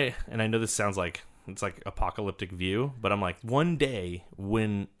mean, and I know this sounds like it's like apocalyptic view, but I'm like, one day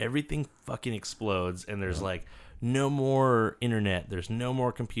when everything fucking explodes and there's like no more internet, there's no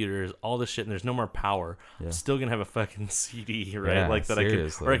more computers, all this shit, and there's no more power, I'm still gonna have a fucking CD, right? Yeah, like that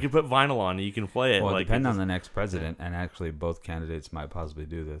seriously. I could put vinyl on and you can play it. Well, like, depending on the next president, and actually both candidates might possibly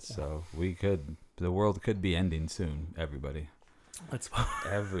do this, so the world could be ending soon. Everybody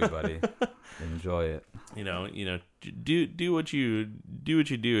enjoy it. Do what you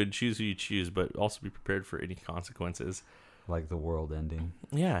do and choose who you choose, but also be prepared for any consequences. Like the world ending.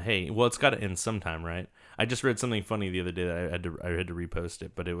 Yeah. Hey, well, it's got to end sometime, right? I just read something funny the other day that I had to repost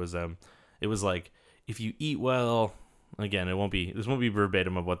it, but it was like, if you eat well, again, this won't be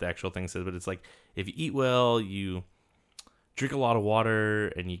verbatim of what the actual thing says, but it's like, if you eat well, you drink a lot of water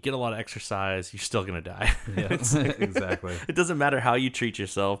and you get a lot of exercise, you're still gonna die. Yeah, exactly. It doesn't matter how you treat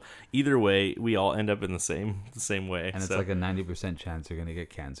yourself. Either way, we all end up in the same way. And it's like a 90% chance you're gonna get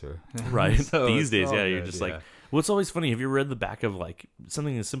cancer. Right. So these days, good, you're just like. Well, it's always funny. Have you read the back of like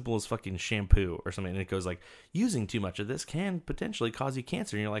something as simple as fucking shampoo or something, and it goes like, using too much of this can potentially cause you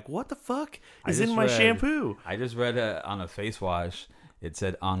cancer, and you're like, what the fuck is in my shampoo? I just read on a face wash. It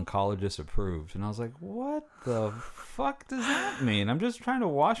said oncologist approved, and I was like, what the fuck does that mean? I'm just trying to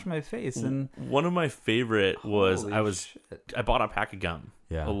wash my face. And one of my favorite was I bought a pack of gum.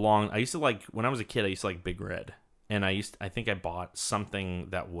 Yeah. I used to like, when I was a kid, I used to like Big Red. and I think I bought something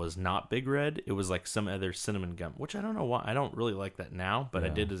that was not Big Red. It was like some other cinnamon gum, which I don't know why. I don't really like that now, but I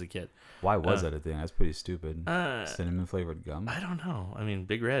did as a kid. Why was that a thing? That's pretty stupid. Cinnamon flavored gum. I don't know. I mean,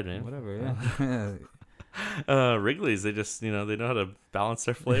 Big Red, man. Whatever. Yeah. Wrigley's, they just, they know how to balance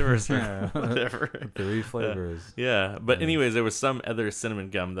their flavors or whatever. 3 flavors. Yeah. But anyways, there was some other cinnamon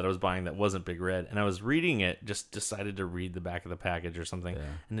gum that I was buying that wasn't Big Red. And I was reading it, just decided to read the back of the package or something. Yeah.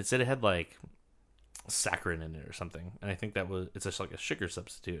 And it said it had like saccharin in it or something. And I think it's just like a sugar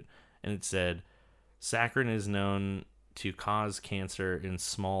substitute. And it said, saccharin is known to cause cancer in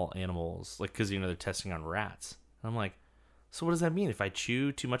small animals. Like, because, they're testing on rats. And I'm like, so what does that mean? If I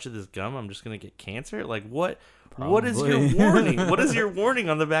chew too much of this gum, I'm just going to get cancer? Like, what is your warning? What does your warning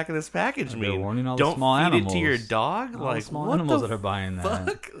on the back of this package mean? Warning all Don't the small feed animals. it to your dog? All Like, the small what animals the that are buying that.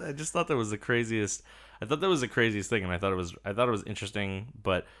 fuck? I just thought that was the craziest. I thought that was the craziest thing, and I thought it was interesting,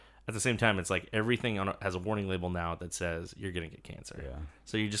 but at the same time, it's like everything has a warning label now that says you're going to get cancer. Yeah.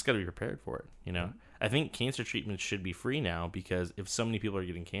 So you just got to be prepared for it, I think cancer treatments should be free now, because if so many people are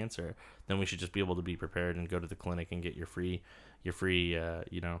getting cancer, then we should just be able to be prepared and go to the clinic and get your free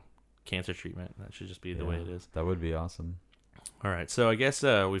cancer treatment. That should just be the way it is. That would be awesome. All right. So I guess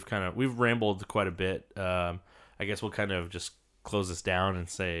we've rambled quite a bit. I guess we'll kind of just close this down and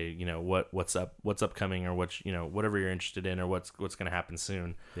say, what's upcoming, or whatever you're interested in, or what's going to happen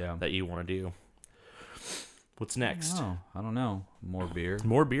soon that you want to do. What's next? I don't know. More beer.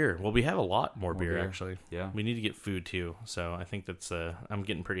 More beer. Well, we have a lot more beer, actually. Yeah. We need to get food too. So I think that's. I'm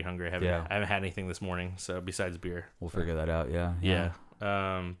getting pretty hungry. I haven't had anything this morning. So besides beer, We'll figure that out. Yeah.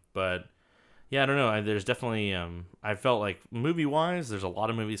 But yeah, I don't know. There's definitely. I felt like movie wise, there's a lot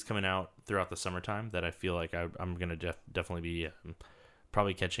of movies coming out throughout the summertime that I feel like I'm gonna definitely be.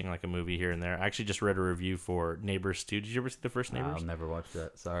 Probably catching like a movie here and there. I actually just read a review for Neighbors 2. Did you ever see the first Neighbors? I'll never watch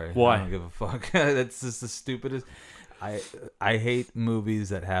that. Sorry. Why? I don't give a fuck. That's just the stupidest. I hate movies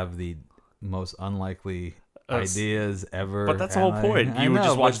that have the most unlikely ideas ever. But that's the whole point. You would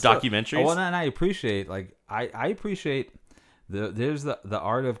just watch documentaries. Well, and I appreciate I appreciate the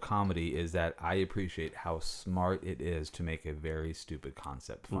art of comedy is that I appreciate how smart it is to make a very stupid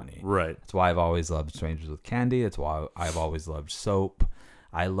concept funny. Right. That's why I've always loved Strangers with Candy. That's why I've always loved Soap.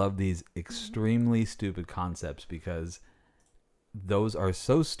 I love these extremely stupid concepts because those are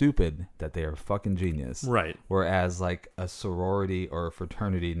so stupid that they are fucking genius. Right. Whereas like a sorority or a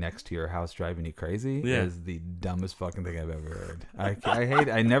fraternity next to your house driving you crazy is the dumbest fucking thing I've ever heard.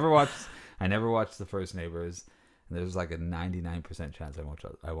 I never watched the first Neighbors. And there's like a 99% chance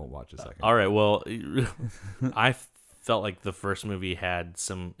I won't watch a second. All right. Well, I felt like the first movie had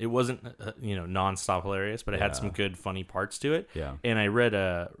some. It wasn't nonstop hilarious, but it had some good funny parts to it. Yeah. And I read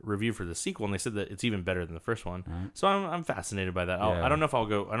a review for the sequel, and they said that it's even better than the first one. Right. So I'm fascinated by that. I don't know if I'll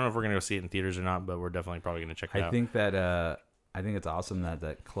go. I don't know if we're gonna go see it in theaters or not, but we're definitely probably gonna check it out. I think it's awesome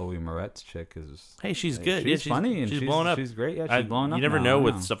that Chloe Moretz chick is. Hey, she's good. She's funny and she's blown up. She's great. Yeah, she's blown up. You never now, know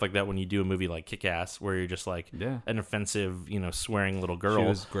with stuff like that when you do a movie like Kick-Ass, where you're just like an offensive, swearing little girl. She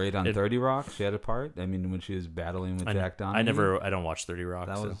was great on 30 Rock. She had a part. I mean, when she was battling with Jack Donaghy. I don't watch 30 Rock.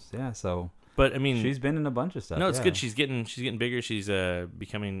 But I mean, she's been in a bunch of stuff. No, it's good. She's getting bigger. She's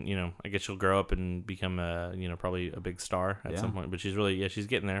becoming. I guess she'll grow up and become probably a big star at some point. But she's really she's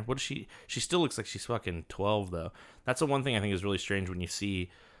getting there. What is she? She still looks like she's fucking 12 though. That's the one thing I think is really strange when you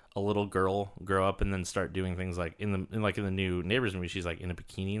see a little girl grow up and then start doing things like in the new Neighbors movie. She's like in a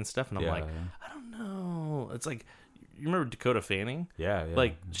bikini and stuff, and I'm like, I don't know. It's like. You remember Dakota Fanning? Yeah.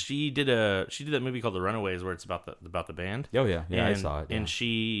 Like she did that movie called The Runaways where it's about the band. Oh yeah, I saw it. Yeah. And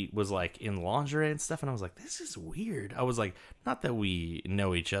she was like in lingerie and stuff, and I was like, this is weird. I was like, not that we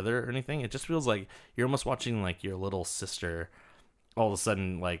know each other or anything. It just feels like you're almost watching like your little sister all of a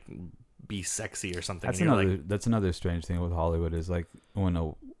sudden like be sexy or something. That's another strange thing with Hollywood is like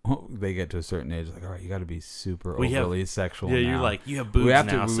when they get to a certain age, like, all right, you got to be super overly sexual. Yeah, now. You're like, you have boobs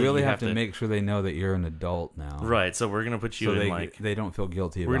now. We really have to make sure they know that you're an adult now. Right. So we're gonna put you in they don't feel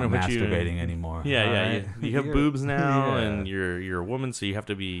guilty about masturbating anymore. Yeah, right? you have boobs now, and you're a woman, so you have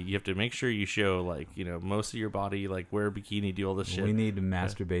to make sure you show like most of your body, like wear a bikini, do all this shit. We need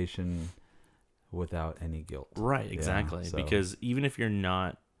masturbation without any guilt. Right. Exactly. Because even if you're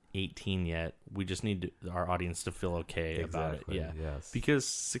not 18 yet, we just need our audience to feel okay about it. Yeah. Yes. Because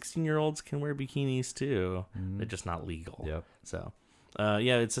 16-year-olds can wear bikinis too. They're just not legal. Yep. So,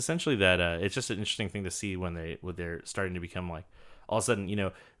 it's essentially that. It's just an interesting thing to see when they're starting to become like all of a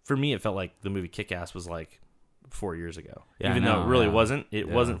sudden. For me, it felt like the movie Kick-Ass was like 4 years ago. Yeah, even though it really wasn't. It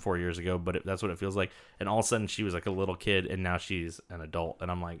wasn't 4 years ago, but that's what it feels like. And all of a sudden, she was like a little kid, and now she's an adult. And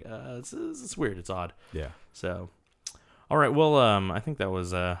I'm like, it's weird. It's odd. Yeah. So. All right. Well, I think that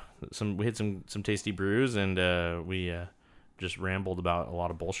was we had some tasty brews, and we just rambled about a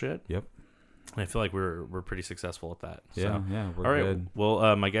lot of bullshit. Yep. I feel like we're pretty successful at that. Yeah, so. we're all right. good. Well,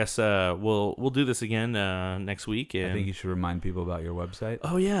 I guess we'll do this again next week. And I think you should remind people about your website.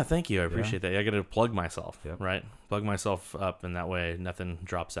 Oh yeah, thank you. I appreciate that. I got to plug myself, Yep. right? Plug myself up, and that way nothing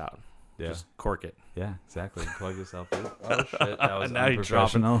drops out. Yeah. Just cork it. Yeah, exactly. Plug yourself in. Oh shit, that was Now you're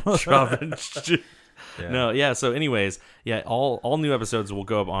unprofessional. dropping shit. Yeah. No, yeah. So, anyways, yeah, all new episodes will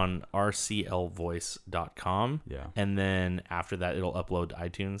go up on rclvoice.com. Yeah. And then after that, it'll upload to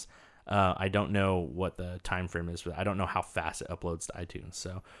iTunes. I don't know what the time frame is, but I don't know how fast it uploads to iTunes.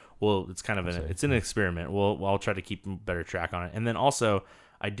 So, it's kind of it's an experiment. I'll try to keep better track on it. And then also,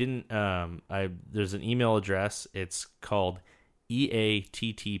 there's an email address. It's called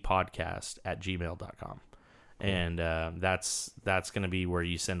eattpodcast@gmail.com. And that's going to be where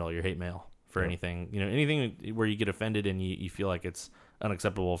you send all your hate mail for anything where you get offended and you feel like it's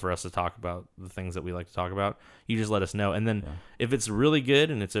unacceptable for us to talk about the things that we like to talk about. You just let us know, and then if it's really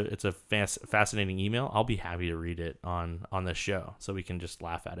good and it's a fascinating email, I'll be happy to read it on this show, so we can just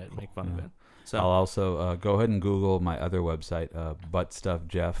laugh at it and make fun of it. So I'll also go ahead and Google my other website, Butt Stuff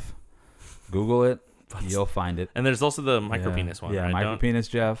Jeff. Google it, you'll find it. And there's also the micropenis one. Yeah, right? micropenis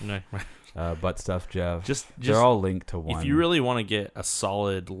Jeff. No. Butt Stuff Jeff. Just they're all linked to one. If you really want to get a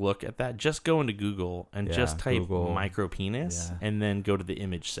solid look at that, just go into Google and just type micropenis and then go to the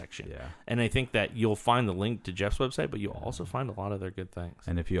image section. Yeah. And I think that you'll find the link to Jeff's website, but you'll also find a lot of their good things.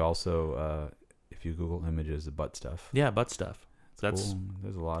 And if you also if you Google images of butt stuff. Yeah, butt stuff. That's cool.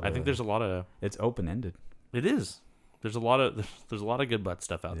 There's a lot. I think there's a lot of. It's open ended. It is. There's a lot of good butt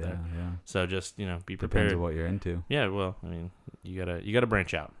stuff out there. Yeah. So just be prepared. Depends on what you're into. Yeah. Well, I mean, you gotta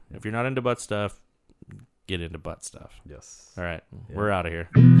branch out. If you're not into butt stuff, get into butt stuff. Yes. All right. We're out of here.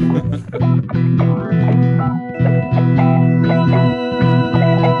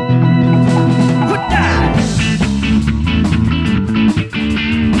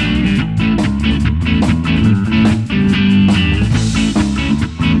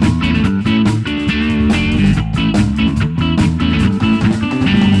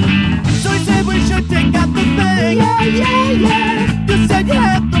 You said you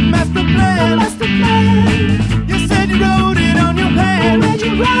had the master plan. You said you wrote it on your hand. Where'd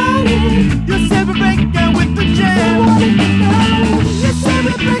you write it? You said we break down with the jam. You said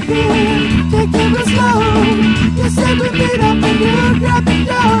we break it, take it real slow. You said we beat up and you grab the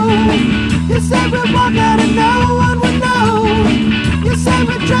dough. You said we walk out and no one would know. You said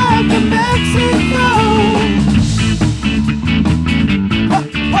we drive to Mexico. Ho,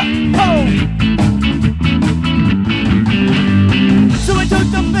 ho, ho. So I took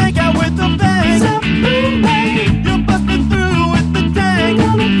the bank out with the bang. You busted through with the tang.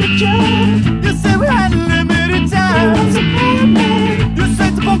 You said we had limited time. You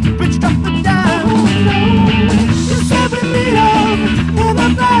said the funky bitch dropped the dime. You said we meet up in the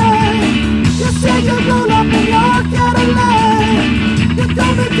night. You said you roll up in your Cadillac. You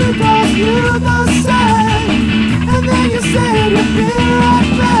told me to cross you the side. And then you said you'd be right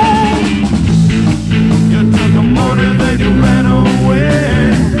back. You took the money, then you ran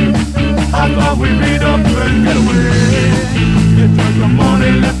away. I thought we'd meet up and get away. You took the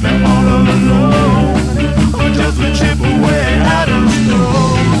money, left me all alone. Oh, just a chip away out of the snow.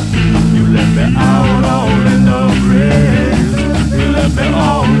 You left me out all in the rain. You left me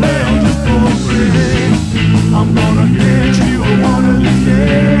all there just for free. I'm gonna get you one of these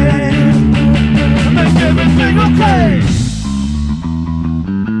days. Make everything okay.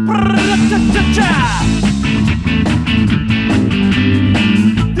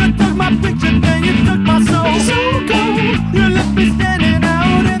 You took my picture, then you took my soul. You left me standing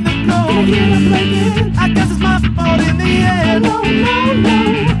out in the cold. I guess it's my fault in the end.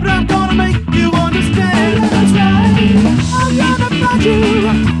 But I'm gonna make you understand. That's right. I'm gonna find you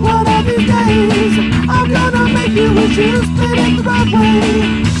one of these days. I'm gonna make you wish you split it the right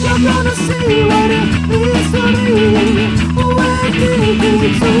way. You're gonna see what it means to me when you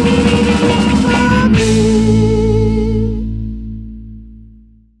think to me.